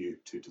cost you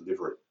to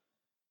deliver it.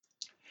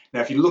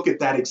 Now, if you look at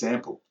that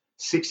example,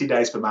 60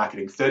 days for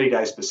marketing, 30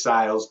 days for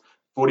sales,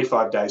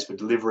 45 days for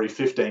delivery,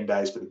 15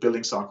 days for the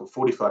billing cycle,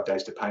 45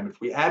 days to payment.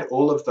 If we add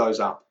all of those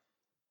up,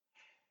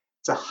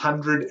 it's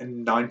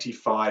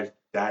 195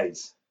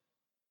 days.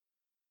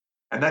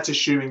 And that's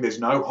assuming there's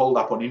no hold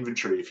up on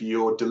inventory. If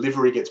your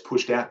delivery gets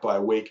pushed out by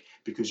a week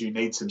because you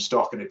need some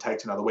stock and it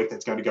takes another week,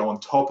 that's going to go on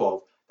top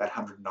of that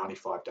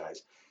 195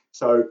 days.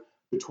 So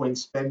between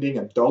spending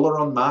 $1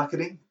 on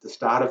marketing at the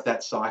start of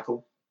that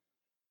cycle,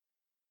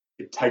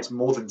 it takes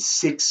more than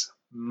 6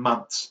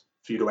 months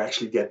for you to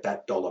actually get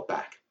that dollar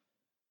back.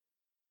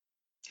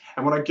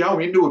 And when I go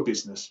into a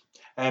business,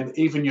 and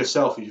even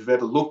yourself, if you've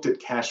ever looked at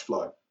cash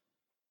flow,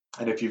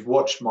 And if you've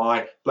watched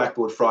my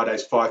Blackboard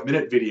Fridays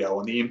 5-minute video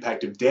on the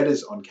impact of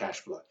debtors on cash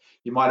flow,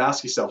 you might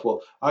ask yourself,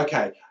 well,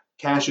 okay,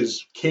 cash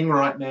is king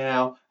right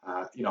now.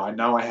 I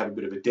know I have a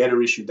bit of a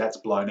debtor issue that's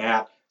blown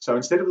out. So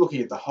instead of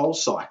looking at the whole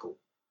cycle,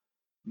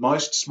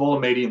 most small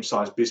and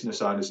medium-sized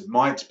business owners, in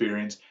my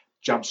experience,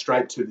 jump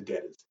straight to the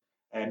debtors.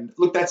 And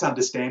look, that's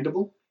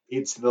understandable.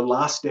 It's the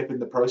last step in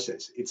the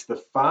process. It's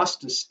the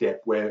fastest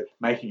step where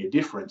making a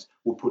difference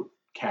will put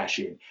cash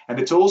in. And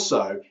it's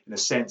also, in a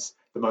sense,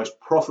 the most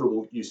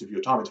profitable use of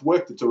your time. It's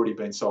work that's already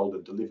been sold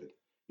and delivered.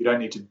 You don't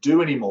need to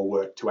do any more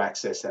work to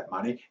access that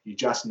money. You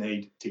just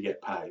need to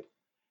get paid.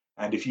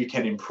 And if you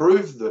can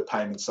improve the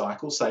payment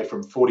cycle, say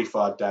from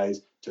 45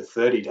 days to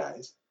 30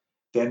 days,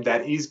 then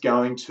that is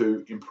going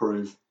to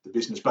improve the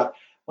business. But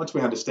once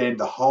we understand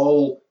the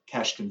whole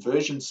cash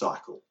conversion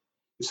cycle,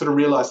 you sort of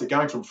realize that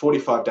going from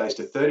 45 days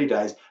to 30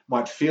 days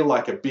might feel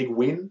like a big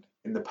win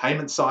in the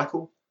payment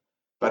cycle,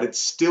 but it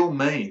still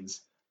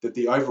means that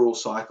the overall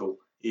cycle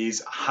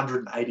is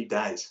 180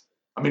 days.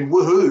 I mean,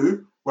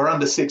 woohoo, we're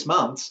under 6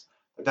 months,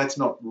 but that's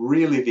not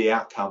really the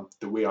outcome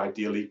that we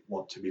ideally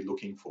want to be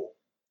looking for.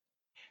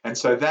 And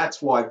so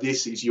that's why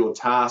this is your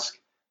task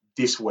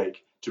this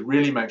week, to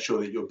really make sure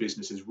that your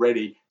business is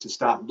ready to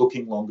start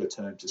looking longer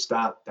term, to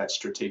start that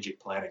strategic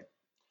planning.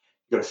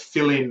 You've got to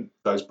fill in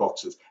those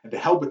boxes. And to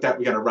help with that,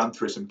 we're going to run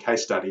through some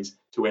case studies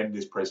to end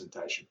this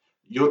presentation.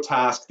 Your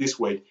task this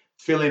week,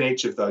 fill in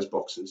each of those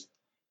boxes.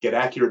 Get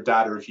accurate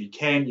data if you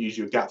can, use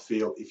your gut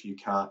feel if you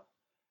can't.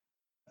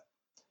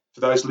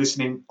 For those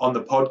listening on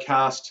the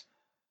podcast,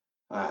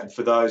 and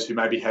for those who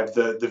maybe have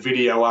the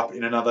video up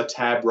in another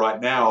tab right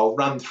now, I'll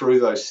run through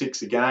those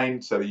 6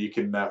 again so that you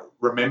can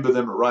remember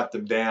them or write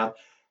them down.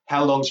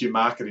 How long's your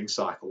marketing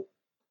cycle?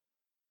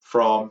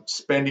 From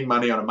spending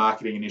money on a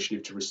marketing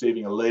initiative to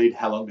receiving a lead,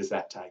 how long does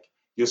that take?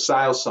 Your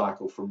sales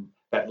cycle, from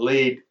that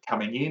lead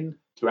coming in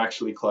to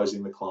actually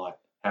closing the client,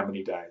 how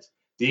many days?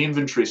 The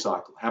inventory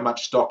cycle, how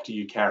much stock do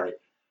you carry?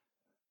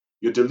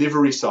 Your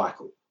delivery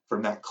cycle,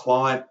 from that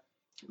client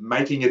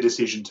making a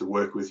decision to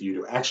work with you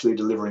to actually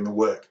delivering the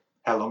work,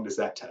 how long does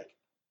that take?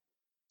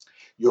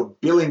 Your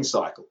billing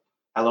cycle,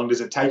 how long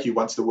does it take you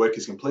once the work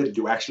is completed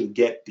to actually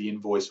get the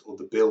invoice or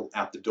the bill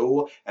out the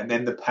door? And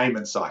then the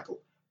payment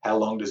cycle, how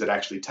long does it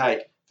actually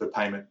take for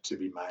payment to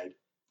be made?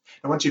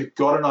 And once you've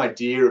got an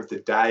idea of the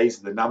days,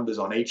 the numbers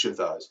on each of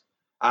those,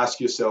 ask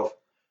yourself,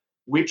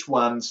 which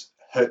ones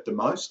hurt the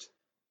most?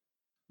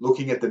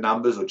 Looking at the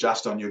numbers or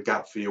just on your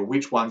gut feel,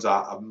 which ones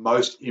are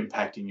most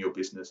impacting your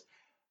business?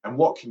 And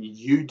what can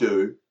you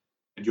do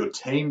and your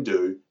team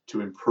do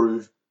to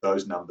improve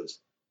those numbers?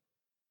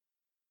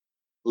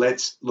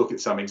 Let's look at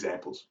some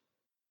examples.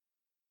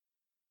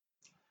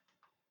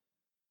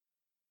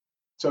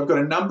 So I've got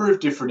a number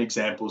of different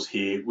examples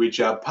here, which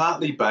are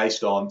partly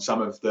based on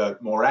some of the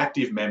more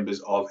active members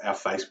of our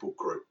Facebook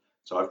group.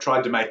 So I've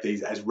tried to make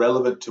these as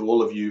relevant to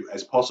all of you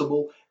as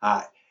possible.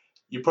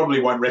 You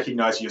probably won't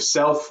recognize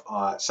yourself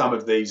some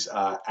of these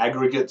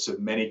aggregates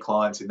of many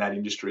clients in that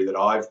industry that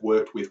I've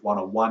worked with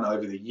one-on-one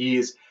over the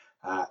years.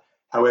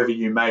 However,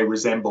 you may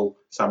resemble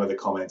some of the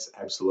comments,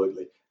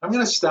 absolutely. I'm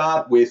going to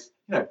start with,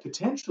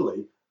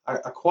 potentially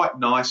a quite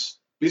nice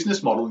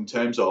business model in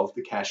terms of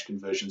the cash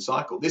conversion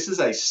cycle. This is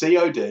a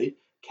COD,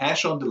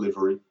 cash on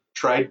delivery,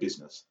 trade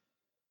business.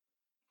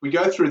 We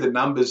go through the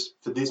numbers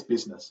for this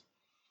business.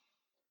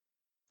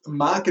 The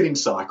marketing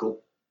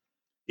cycle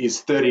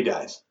is 30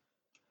 days.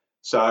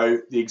 So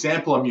the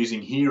example I'm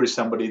using here is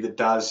somebody that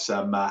does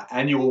some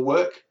annual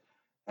work.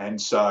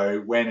 And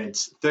so when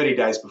it's 30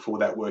 days before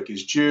that work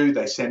is due,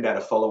 they send out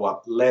a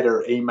follow-up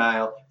letter,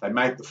 email, they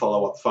make the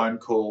follow-up phone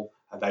call,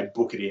 and they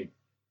book it in.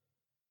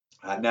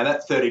 Now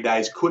that 30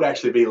 days could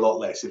actually be a lot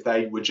less. If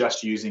they were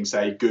just using,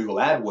 say, Google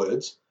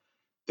AdWords,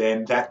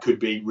 then that could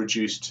be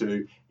reduced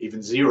to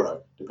even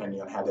 0,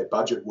 depending on how their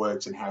budget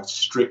works and how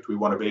strict we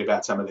want to be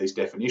about some of these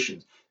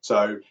definitions.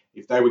 So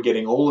if they were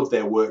getting all of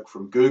their work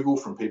from Google,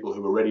 from people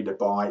who are ready to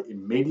buy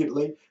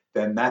immediately,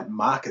 then that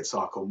market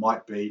cycle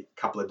might be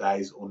a couple of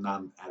days or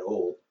none at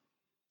all.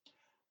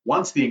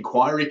 Once the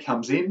inquiry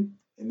comes in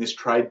this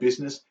trade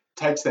business, it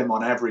takes them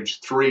on average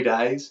 3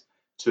 days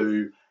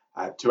to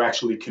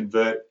actually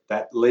convert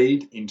that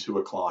lead into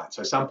a client.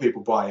 So some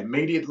people buy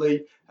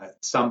immediately,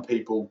 some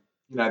people,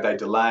 they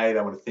delay,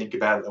 they want to think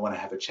about it, they want to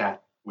have a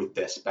chat with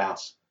their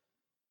spouse.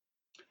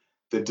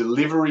 The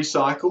delivery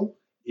cycle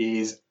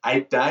is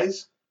 8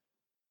 days.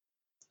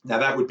 Now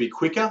that would be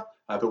quicker,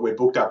 but we're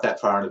booked up that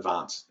far in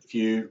advance. If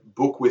you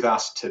book with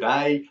us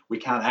today, we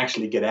can't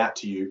actually get out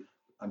to you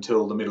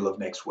until the middle of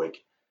next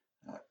week.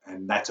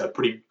 And that's a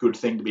pretty good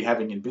thing to be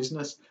having in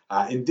business.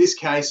 In this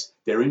case,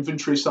 their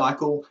inventory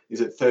cycle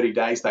is at 30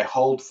 days. They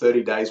hold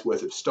 30 days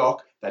worth of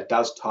stock. That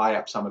does tie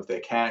up some of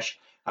their cash,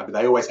 but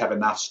they always have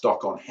enough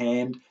stock on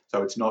hand,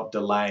 so it's not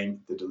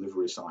delaying the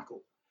delivery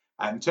cycle.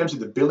 In terms of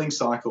the billing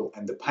cycle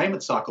and the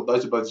payment cycle,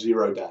 those are both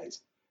 0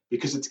 days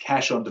because it's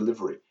cash on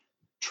delivery.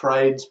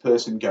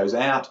 Tradesperson goes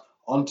out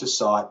onto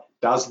site,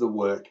 does the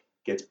work,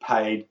 gets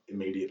paid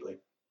immediately.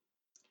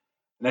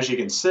 And as you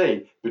can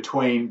see,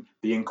 between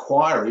the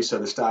inquiry, so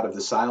the start of the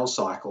sales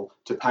cycle,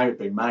 to payment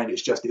being made,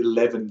 it's just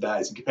 11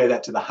 days. And compare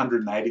that to the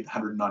 180, the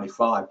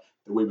 195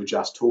 that we were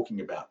just talking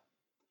about.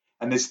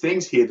 And there's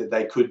things here that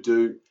they could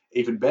do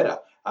even better.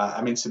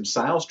 Some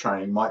sales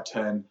training might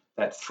turn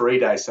that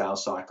 3-day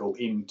sales cycle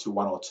into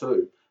 1 or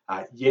 2.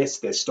 Yes,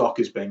 their stock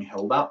is being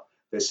held up.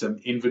 There's some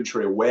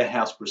inventory or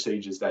warehouse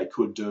procedures they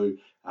could do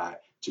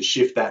to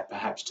shift that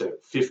perhaps to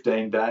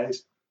 15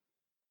 days.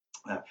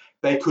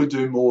 They could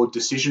do more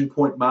decision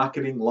point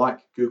marketing like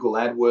Google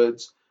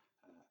AdWords.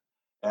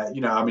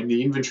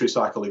 The inventory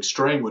cycle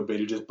extreme would be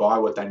to just buy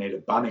what they need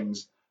at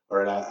Bunnings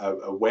or at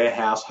a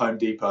warehouse, Home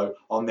Depot,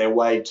 on their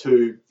way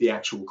to the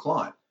actual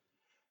client.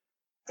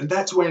 And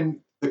that's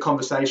when the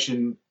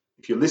conversation,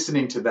 if you're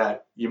listening to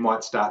that, you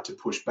might start to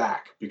push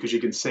back because you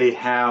can see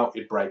how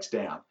it breaks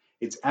down.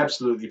 It's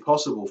absolutely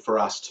possible for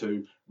us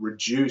to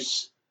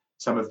reduce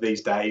some of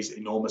these days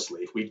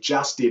enormously. If we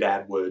just did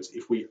AdWords,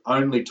 if we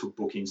only took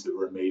bookings that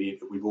were immediate,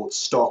 if we bought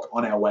stock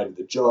on our way to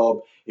the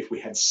job, if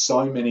we had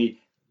so many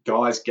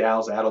guys,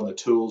 gals out on the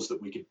tools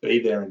that we could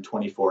be there in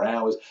 24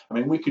 hours,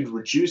 we could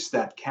reduce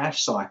that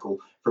cash cycle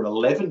from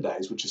 11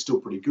 days, which is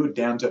still pretty good,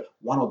 down to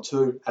 1 or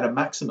 2 at a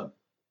maximum.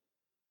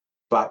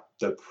 But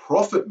the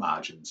profit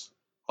margins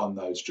on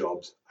those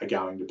jobs are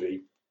going to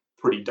be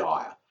pretty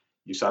dire.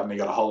 You suddenly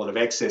got a whole lot of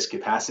excess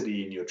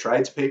capacity in your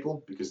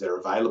tradespeople because they're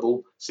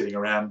available, sitting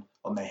around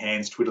on their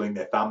hands, twiddling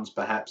their thumbs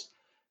perhaps,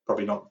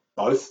 probably not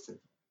both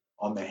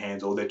on their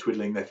hands or they're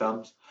twiddling their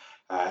thumbs.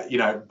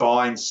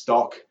 Buying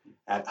stock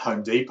at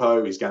Home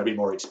Depot is going to be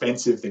more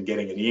expensive than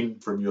getting it in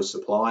from your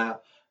supplier.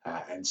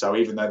 And so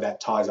even though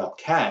that ties up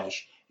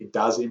cash, it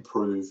does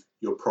improve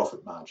your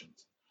profit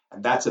margins.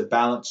 And that's a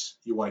balance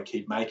you want to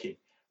keep making.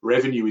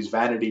 Revenue is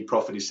vanity,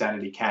 profit is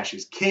sanity, cash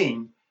is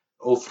king.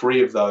 All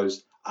 3 of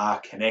those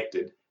are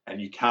connected, and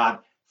you can't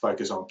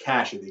focus on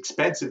cash at the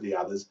expense of the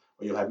others,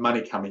 or you'll have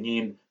money coming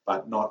in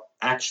but not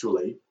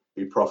actually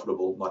be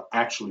profitable, not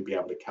actually be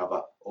able to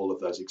cover all of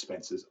those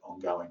expenses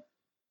ongoing.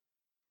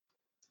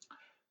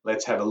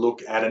 Let's have a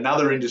look at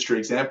another industry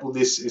example.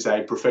 This is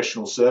a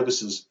professional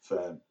services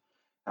firm.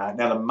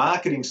 Now the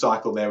marketing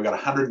cycle there, we've got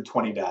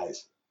 120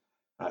 days.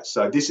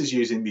 So this is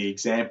using the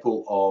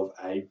example of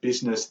a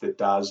business that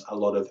does a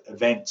lot of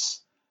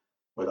events,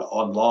 whether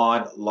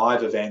online,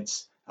 live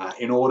events,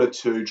 in order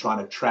to try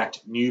and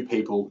attract new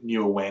people,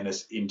 new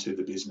awareness into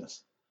the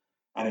business.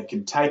 And it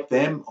can take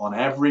them, on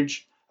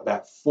average,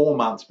 about 4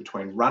 months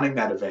between running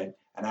that event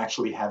and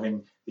actually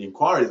having the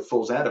inquiry that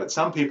falls out of it.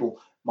 Some people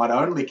might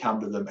only come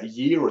to them a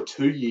year or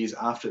 2 years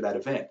after that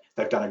event.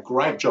 They've done a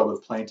great job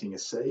of planting a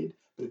seed,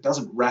 but it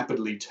doesn't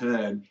rapidly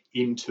turn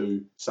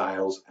into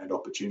sales and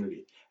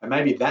opportunity. And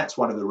maybe that's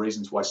one of the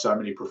reasons why so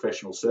many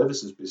professional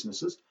services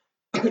businesses,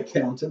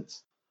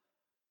 accountants,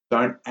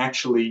 don't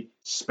actually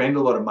spend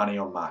a lot of money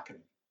on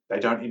marketing.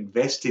 They don't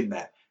invest in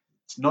that.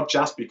 It's not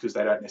just because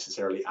they don't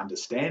necessarily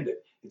understand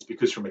it. It's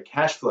because from a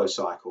cash flow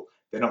cycle,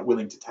 they're not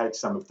willing to take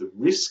some of the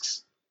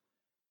risks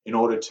in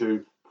order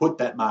to put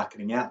that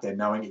marketing out there,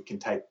 knowing it can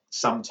take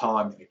some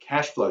time in a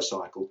cash flow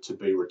cycle to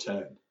be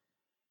returned.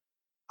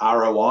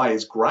 ROI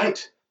is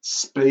great.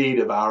 Speed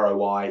of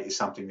ROI is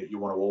something that you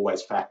want to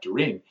always factor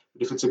in.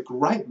 But if it's a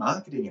great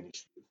marketing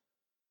initiative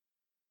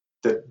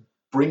that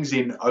brings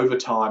in over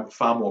time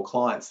far more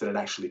clients than it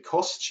actually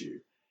costs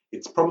you,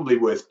 it's probably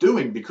worth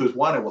doing because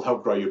 1, it will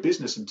help grow your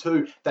business, and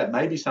 2, that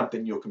may be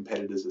something your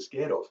competitors are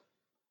scared of.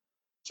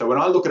 So when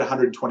I look at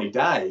 120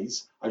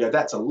 days, I go,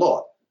 that's a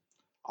lot.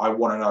 I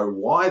want to know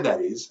why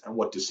that is and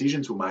what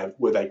decisions were made.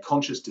 Were they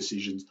conscious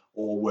decisions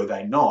or were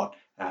they not?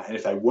 And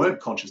if they weren't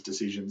conscious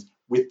decisions,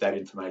 with that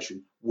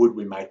information, would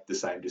we make the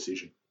same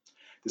decision?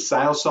 The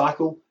sales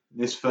cycle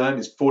in this firm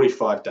is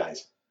 45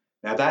 days.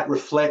 Now that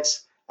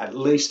reflects at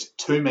least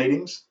 2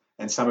 meetings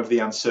and some of the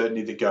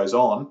uncertainty that goes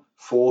on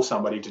for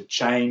somebody to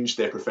change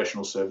their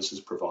professional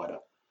services provider.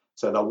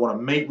 So they'll want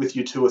to meet with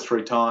you 2 or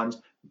 3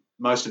 times.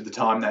 Most of the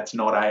time that's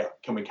not a,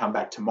 can we come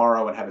back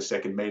tomorrow and have a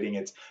second meeting?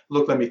 It's,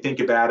 look, let me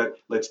think about it.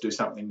 Let's do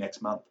something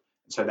next month.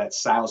 And so that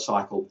sales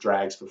cycle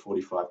drags for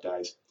 45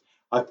 days.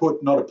 I've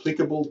put not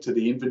applicable to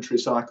the inventory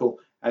cycle.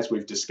 As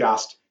we've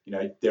discussed,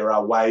 there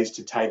are ways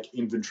to take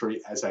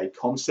inventory as a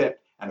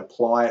concept and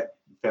apply it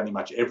in fairly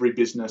much every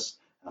business.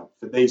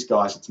 For these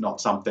guys, it's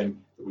not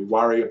something that we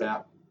worry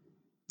about.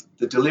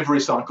 The delivery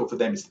cycle for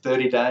them is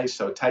 30 days,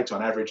 so it takes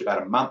on average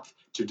about a month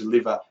to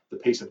deliver the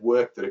piece of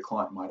work that a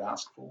client might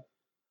ask for.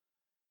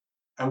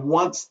 And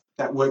once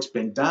that work's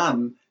been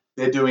done,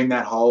 they're doing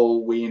that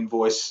whole we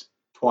invoice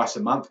twice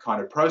a month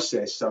kind of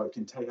process, so it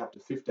can take up to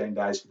 15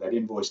 days for that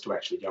invoice to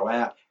actually go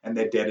out, and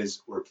their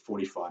debtors were at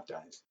 45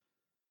 days.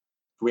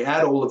 If we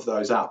add all of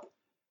those up,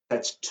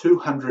 that's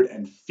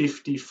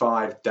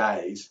 255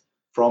 days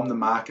from the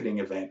marketing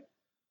event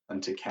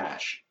into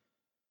cash.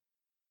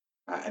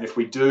 And if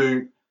we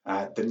do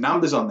the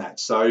numbers on that,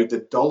 so the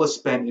dollar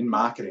spent in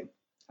marketing,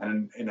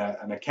 and in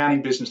an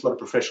accounting business, a lot of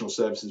professional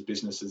services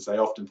businesses, they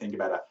often think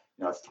about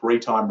a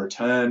 3-time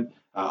return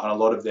on a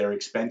lot of their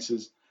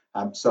expenses.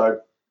 So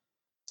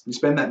you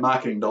spend that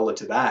marketing dollar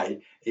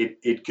today,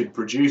 it could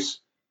produce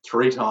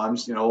 3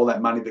 times, all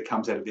that money that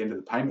comes out at the end of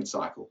the payment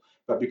cycle.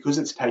 But because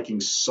it's taking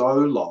so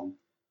long,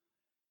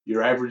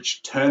 your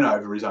average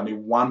turnover is only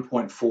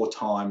 1.4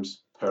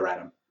 times per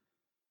annum.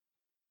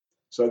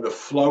 So the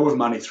flow of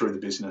money through the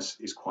business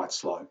is quite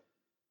slow.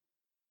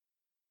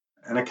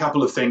 And a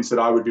couple of things that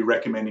I would be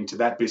recommending to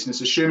that business,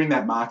 assuming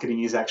that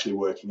marketing is actually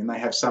working and they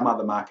have some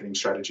other marketing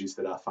strategies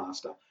that are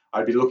faster,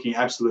 I'd be looking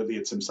absolutely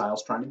at some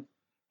sales training.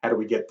 How do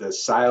we get the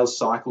sales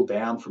cycle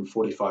down from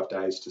 45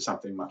 days to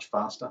something much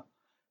faster?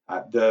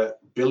 The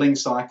billing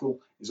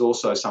cycle is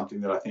also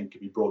something that I think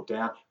could be brought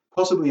down,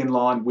 possibly in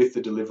line with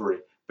the delivery.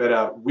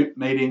 Better WIP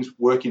meetings,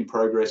 work in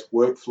progress,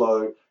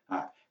 workflow,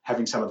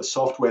 having some of the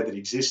software that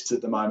exists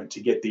at the moment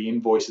to get the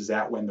invoices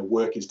out when the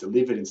work is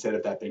delivered instead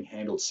of that being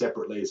handled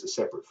separately as a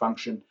separate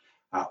function.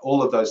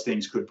 All of those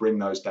things could bring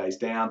those days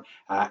down,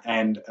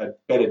 and a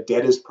better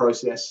debtors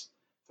process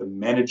for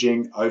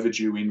managing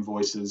overdue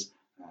invoices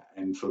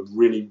and for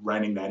really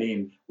reining that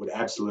in would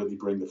absolutely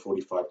bring the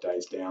 45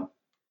 days down.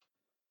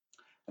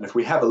 And if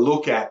we have a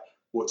look at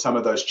what some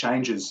of those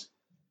changes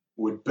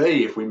would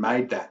be if we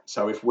made that,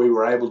 so if we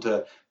were able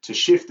to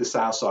shift the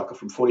sales cycle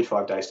from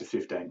 45 days to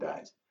 15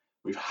 days,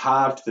 we've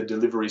halved the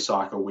delivery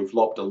cycle, we've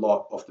lopped a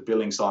lot off the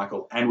billing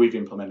cycle, and we've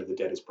implemented the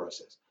debtors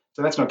process.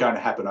 So that's not going to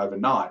happen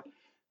overnight,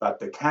 but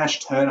the cash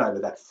turnover,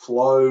 that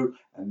flow,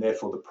 and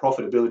therefore the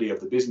profitability of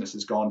the business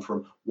has gone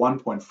from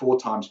 1.4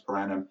 times per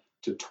annum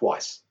to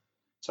twice.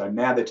 So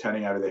now they're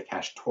turning over their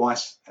cash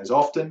twice as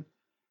often,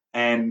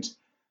 and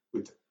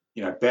with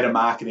better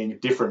marketing,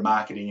 different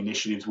marketing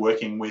initiatives,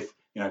 working with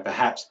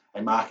perhaps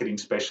a marketing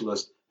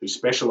specialist who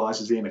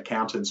specializes in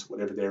accountants,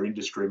 whatever their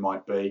industry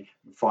might be,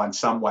 and find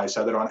some way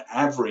so that on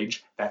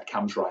average that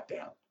comes right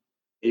down.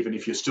 Even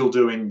if you're still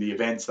doing the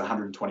events, the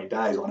 120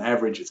 days, on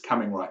average it's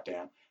coming right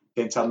down.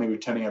 Then suddenly we're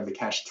turning over the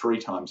cash 3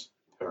 times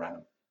per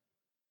annum.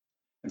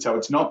 And so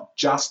it's not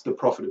just the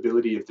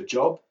profitability of the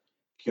job.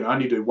 If you can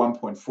only do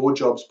 1.4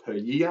 jobs per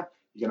year,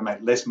 you're going to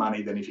make less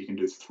money than if you can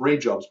do 3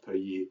 jobs per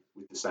year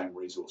with the same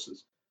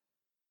resources.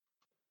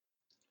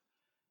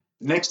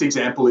 The next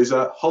example is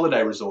a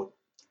holiday resort.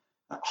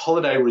 A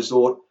holiday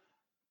resort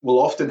will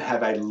often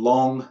have a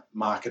long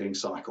marketing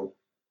cycle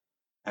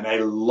and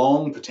a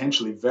long,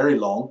 potentially very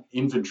long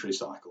inventory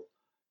cycle.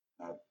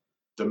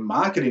 The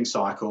marketing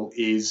cycle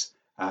is,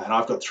 and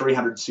I've got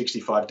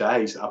 365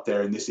 days up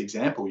there in this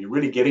example, you're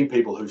really getting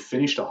people who've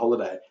finished a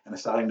holiday and are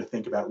starting to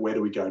think about where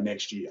do we go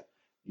next year,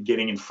 and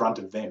getting in front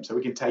of them. So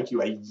we can take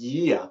you a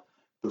year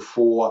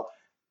before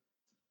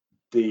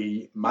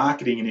the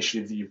marketing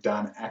initiative that you've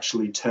done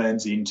actually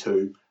turns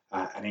into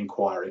an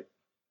inquiry.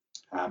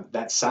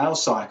 That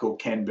sales cycle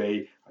can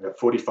be, I've got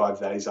 45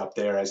 days up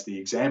there as the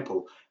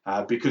example,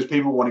 because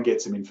people want to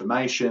get some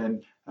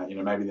information.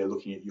 Maybe they're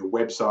looking at your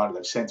website, or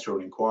they've sent through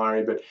an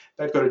inquiry, but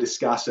they've got to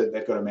discuss it,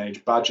 they've got to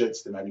manage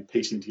budgets, they may be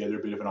piecing together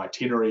a bit of an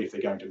itinerary if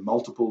they're going to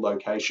multiple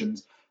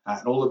locations,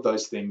 and all of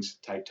those things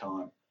take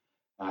time.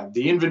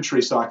 The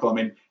inventory cycle,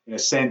 in a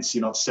sense,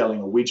 you're not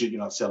selling a widget, you're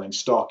not selling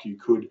stock, you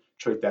could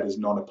treat that as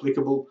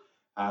non-applicable.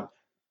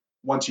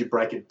 Once you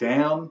break it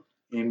down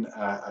in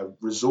a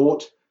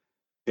resort,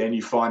 then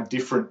you find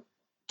different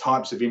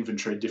types of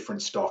inventory,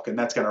 different stock, and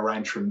that's going to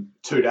range from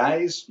 2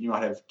 days. You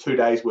might have 2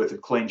 days worth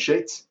of clean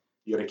sheets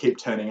you got to keep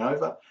turning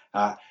over.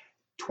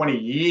 20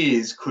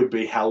 years could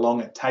be how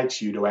long it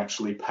takes you to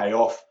actually pay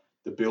off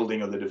the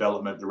building or the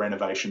development, the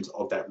renovations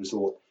of that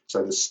resort.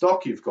 So the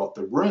stock you've got,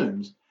 the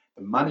rooms,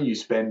 the money you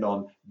spend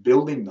on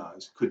building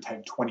those could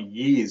take 20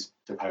 years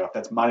to pay off.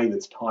 That's money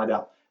that's tied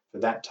up for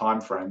that time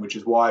frame, which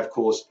is why, of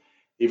course,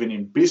 even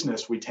in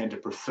business, we tend to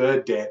prefer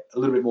debt a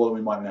little bit more than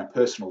we might in our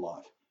personal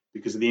life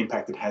because of the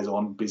impact it has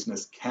on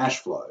business cash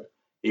flow,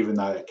 even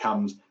though it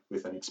comes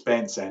with an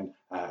expense and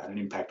an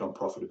impact on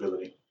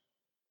profitability.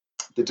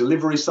 The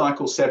delivery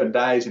cycle, 7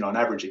 days, on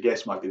average, a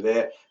guest might be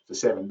there for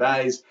 7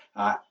 days.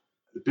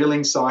 The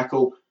billing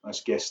cycle,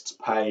 most guests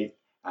pay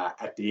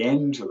at the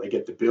end, or they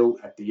get the bill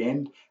at the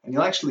end. And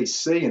you'll actually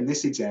see in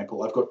this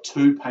example, I've got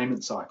 2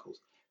 payment cycles.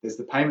 There's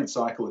the payment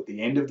cycle at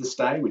the end of the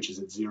stay, which is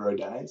at 0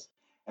 days.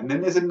 And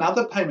then there's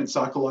another payment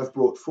cycle I've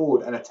brought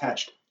forward and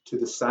attached to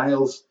the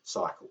sales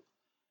cycle.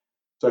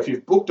 So if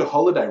you've booked a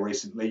holiday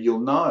recently, you'll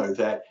know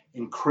that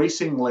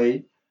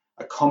increasingly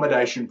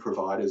accommodation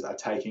providers are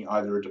taking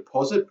either a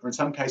deposit or in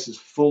some cases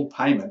full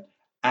payment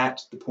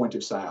at the point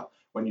of sale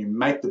when you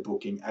make the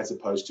booking as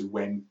opposed to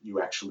when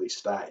you actually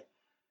stay.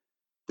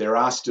 There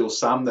are still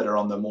some that are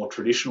on the more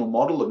traditional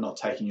model of not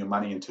taking your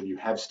money until you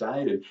have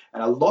stayed, and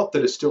a lot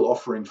that are still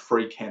offering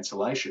free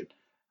cancellation.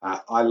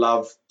 I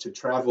love to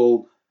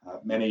travel.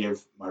 Many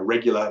of my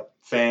regular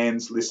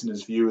fans,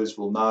 listeners, viewers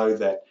will know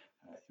that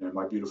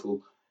my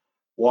beautiful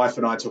wife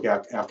and I took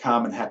our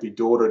calm and happy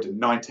daughter to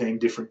 19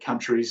 different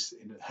countries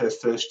in her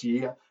first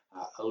year,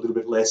 a little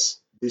bit less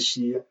this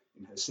year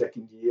in her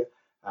second year.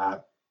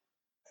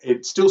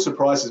 It still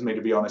surprises me,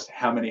 to be honest,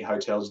 how many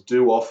hotels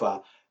do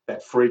offer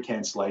that free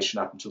cancellation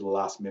up until the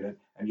last minute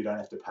and you don't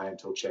have to pay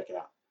until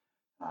checkout.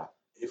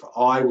 If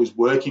I was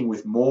working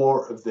with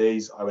more of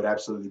these, I would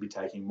absolutely be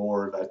taking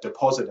more of a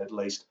deposit at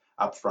least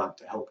up front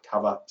to help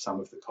cover some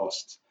of the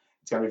costs.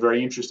 It's going to be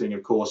very interesting,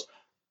 of course,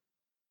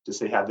 to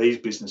see how these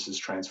businesses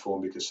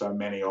transform, because so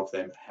many of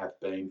them have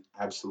been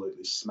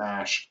absolutely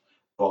smashed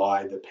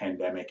by the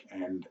pandemic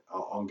and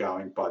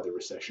ongoing by the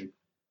recession.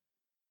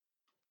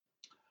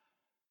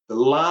 The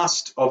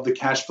last of the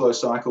cash flow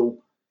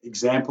cycle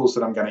examples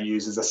that I'm going to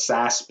use is a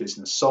SaaS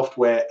business,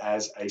 software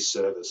as a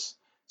service.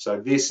 So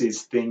this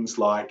is things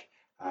like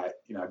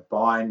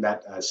buying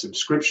that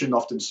subscription,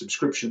 often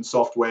subscription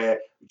software,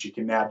 which you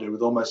can now do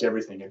with almost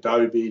everything.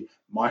 Adobe,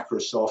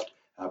 Microsoft,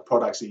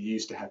 products that you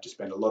used to have to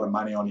spend a lot of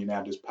money on, you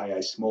now just pay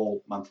a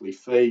small monthly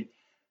fee.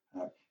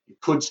 It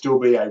could still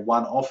be a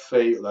one-off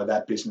fee, although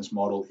that business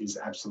model is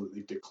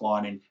absolutely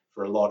declining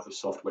for a lot of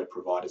software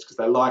providers because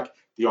they like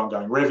the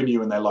ongoing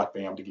revenue and they like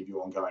being able to give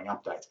you ongoing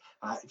updates.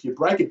 If you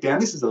break it down,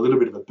 this is a little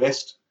bit of a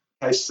best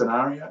case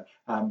scenario,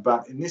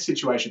 but in this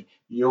situation,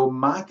 your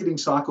marketing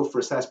cycle for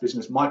a SaaS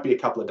business might be a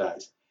couple of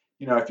days.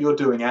 If you're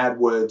doing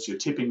AdWords, you're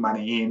tipping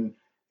money in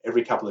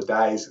every couple of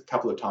days, a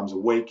couple of times a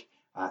week,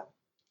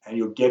 and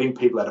you're getting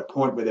people at a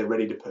point where they're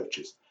ready to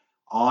purchase.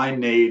 I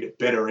need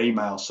better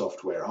email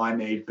software. I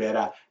need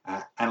better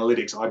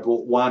analytics. I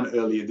bought one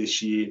earlier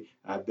this year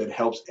that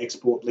helps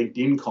export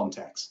LinkedIn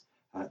contacts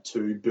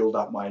to build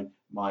up my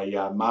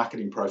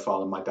marketing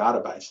profile and my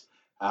database.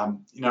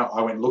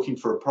 I went looking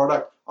for a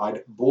product.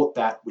 I'd bought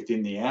that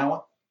within the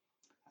hour.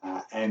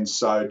 And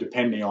so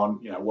depending on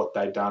what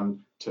they'd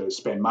done to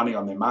spend money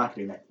on their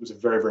marketing, that was a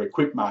very, very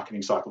quick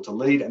marketing cycle to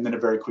lead and then a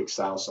very quick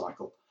sales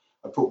cycle.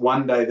 I put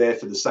one day there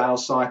for the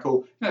sales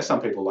cycle.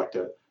 Some people like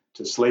to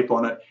sleep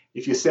on it.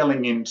 If you're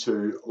selling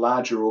into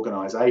larger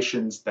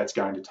organizations, that's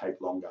going to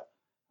take longer.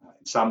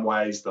 In some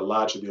ways, the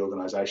larger the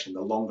organization,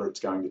 the longer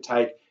it's going to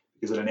take,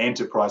 because at an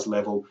enterprise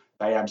level,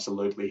 they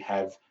absolutely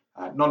have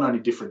not only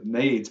different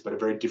needs, but a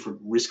very different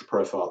risk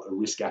profile, a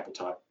risk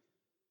appetite.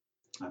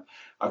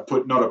 I've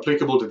put not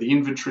applicable to the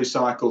inventory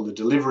cycle. The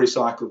delivery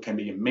cycle can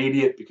be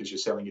immediate because you're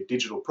selling a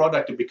digital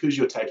product, and because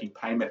you're taking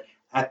payment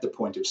at the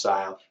point of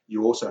sale,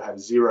 you also have a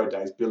 0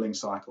 days billing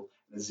cycle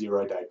and a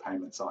 0 day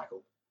payment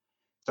cycle.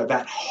 So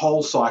that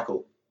whole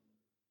cycle,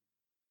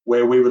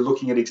 where we were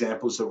looking at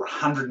examples that were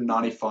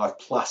 195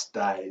 plus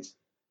days,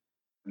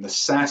 and the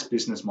SaaS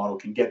business model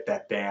can get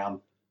that down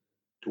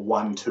to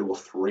 1, 2, or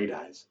 3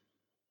 days.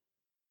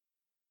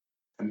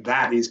 And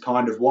that is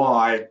kind of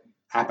why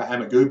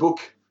Amagoobook,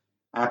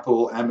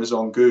 Apple,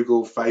 Amazon,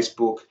 Google,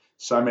 Facebook,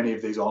 so many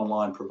of these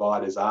online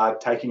providers are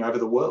taking over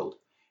the world.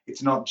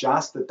 It's not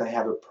just that they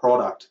have a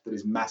product that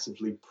is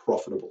massively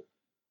profitable.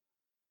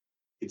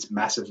 It's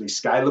massively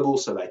scalable,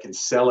 so they can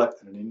sell it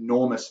at an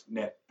enormous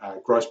net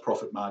gross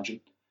profit margin,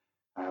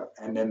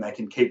 and then they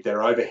can keep their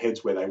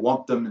overheads where they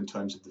want them in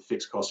terms of the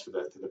fixed costs for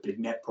the big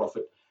net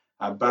profit.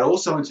 But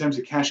also in terms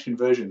of cash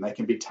conversion, they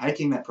can be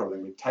taking that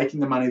profit, taking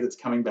the money that's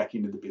coming back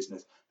into the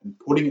business and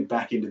putting it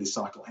back into this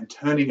cycle and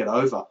turning it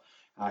over.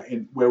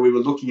 Where we were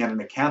looking at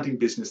an accounting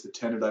business that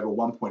turned it over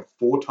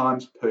 1.4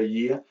 times per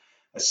year,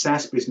 a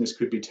SaaS business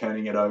could be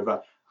turning it over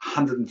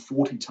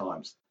 140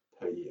 times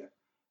per year.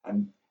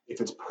 And if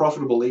it's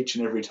profitable each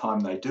and every time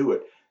they do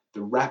it,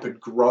 the rapid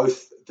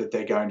growth that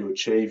they're going to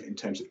achieve in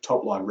terms of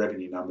top line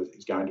revenue numbers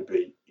is going to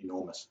be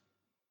enormous.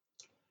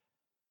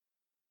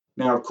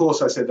 Now, of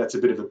course, I said that's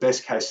a bit of a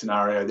best case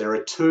scenario. There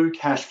are two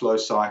cash flow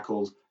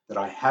cycles that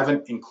I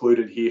haven't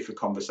included here for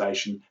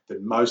conversation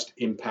that most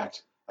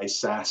impact a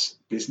SaaS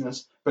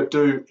business, but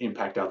do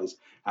impact others.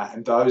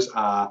 And those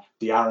are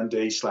the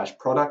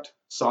R&D/product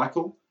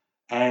cycle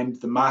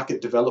and the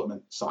market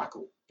development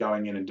cycle,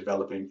 going in and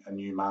developing a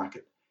new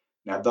market.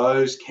 Now,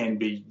 those can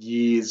be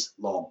years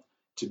long.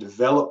 To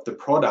develop the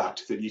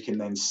product that you can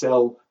then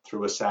sell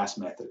through a SaaS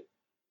method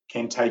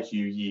can take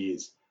you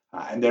years.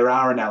 And there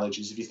are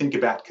analogies. If you think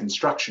about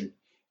construction,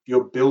 if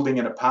you're building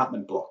an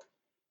apartment block,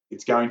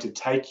 it's going to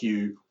take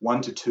you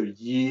 1 to 2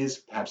 years,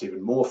 perhaps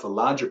even more for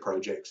larger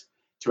projects,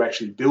 to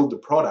actually build the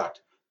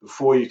product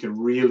before you can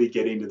really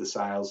get into the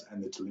sales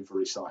and the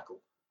delivery cycle.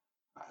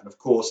 And of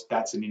course,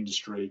 that's an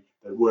industry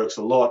that works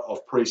a lot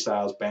of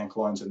pre-sales, bank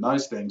loans, and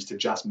those things to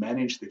just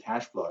manage the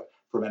cash flow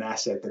from an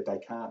asset that they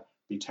can't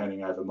be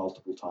turning over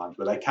multiple times,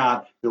 where they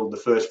can't build the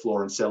first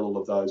floor and sell all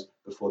of those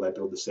before they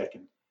build the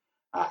second.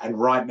 And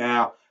right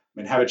now,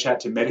 have a chat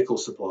to medical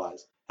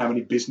supplies. How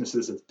many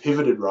businesses have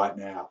pivoted right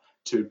now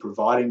to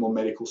providing more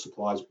medical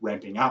supplies,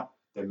 ramping up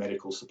their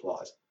medical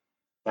supplies?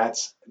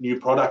 That's a new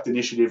product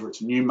initiative, or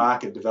it's new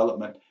market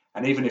development.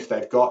 And even if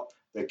they've got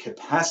the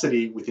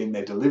capacity within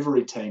their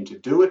delivery team to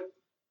do it,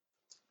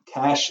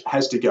 cash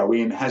has to go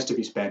in, has to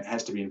be spent,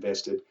 has to be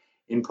invested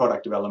in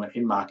product development,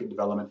 in market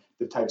development,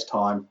 that takes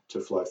time to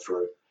flow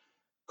through.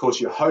 Of course,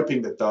 you're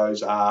hoping that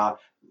those are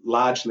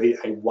largely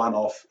a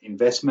one-off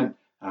investment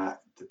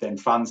that then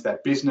funds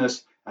that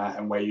business,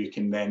 and where you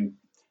can then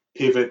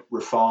pivot,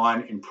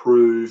 refine,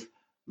 improve,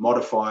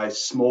 modify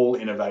small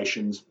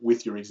innovations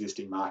with your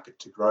existing market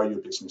to grow your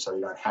business, so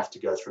you don't have to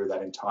go through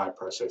that entire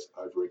process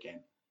over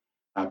again.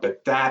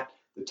 But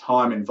the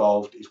time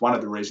involved is one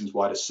of the reasons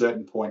why at a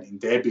certain point in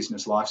their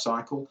business life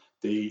cycle,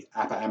 the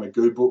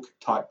Amagoobook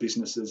type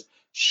businesses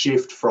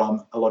shift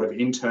from a lot of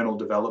internal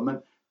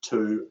development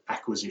to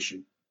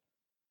acquisition.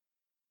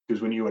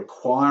 because when you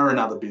acquire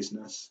another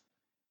business,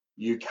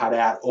 you cut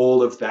out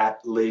all of that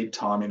lead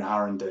time in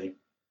R&D.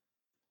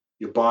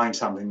 You're buying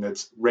something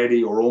that's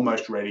ready or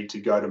almost ready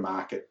to go to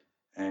market.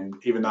 And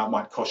even though it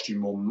might cost you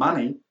more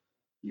money,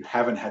 you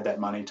haven't had that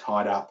money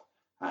tied up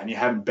and you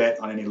haven't bet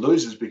on any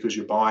losers because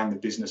you're buying the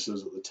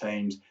businesses or the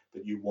teams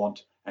that you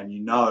want and you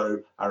know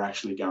are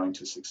actually going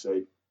to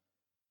succeed.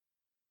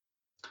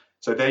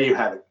 So there you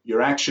have it.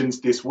 Your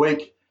actions this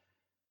week: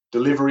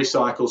 delivery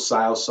cycle,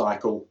 sales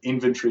cycle,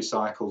 inventory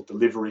cycle,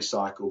 delivery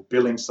cycle,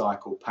 billing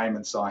cycle,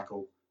 payment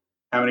cycle.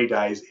 How many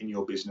days in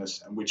your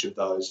business and which of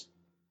those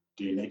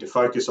do you need to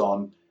focus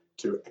on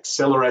to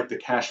accelerate the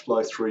cash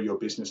flow through your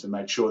business and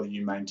make sure that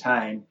you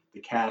maintain the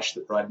cash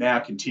that right now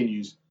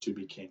continues to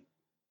be king?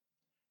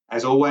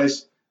 As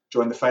always,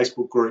 join the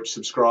Facebook group,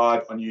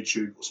 subscribe on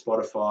YouTube or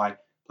Spotify.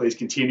 Please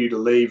continue to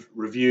leave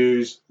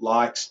reviews,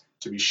 likes,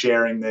 to be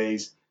sharing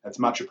these. That's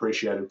much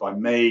appreciated by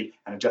me,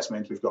 and it just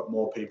means we've got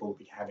more people to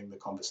be having the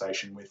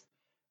conversation with.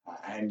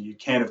 And you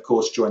can, of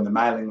course, join the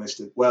mailing list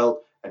as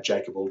well at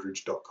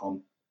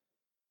jacobaldridge.com.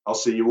 I'll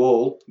see you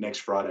all next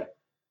Friday.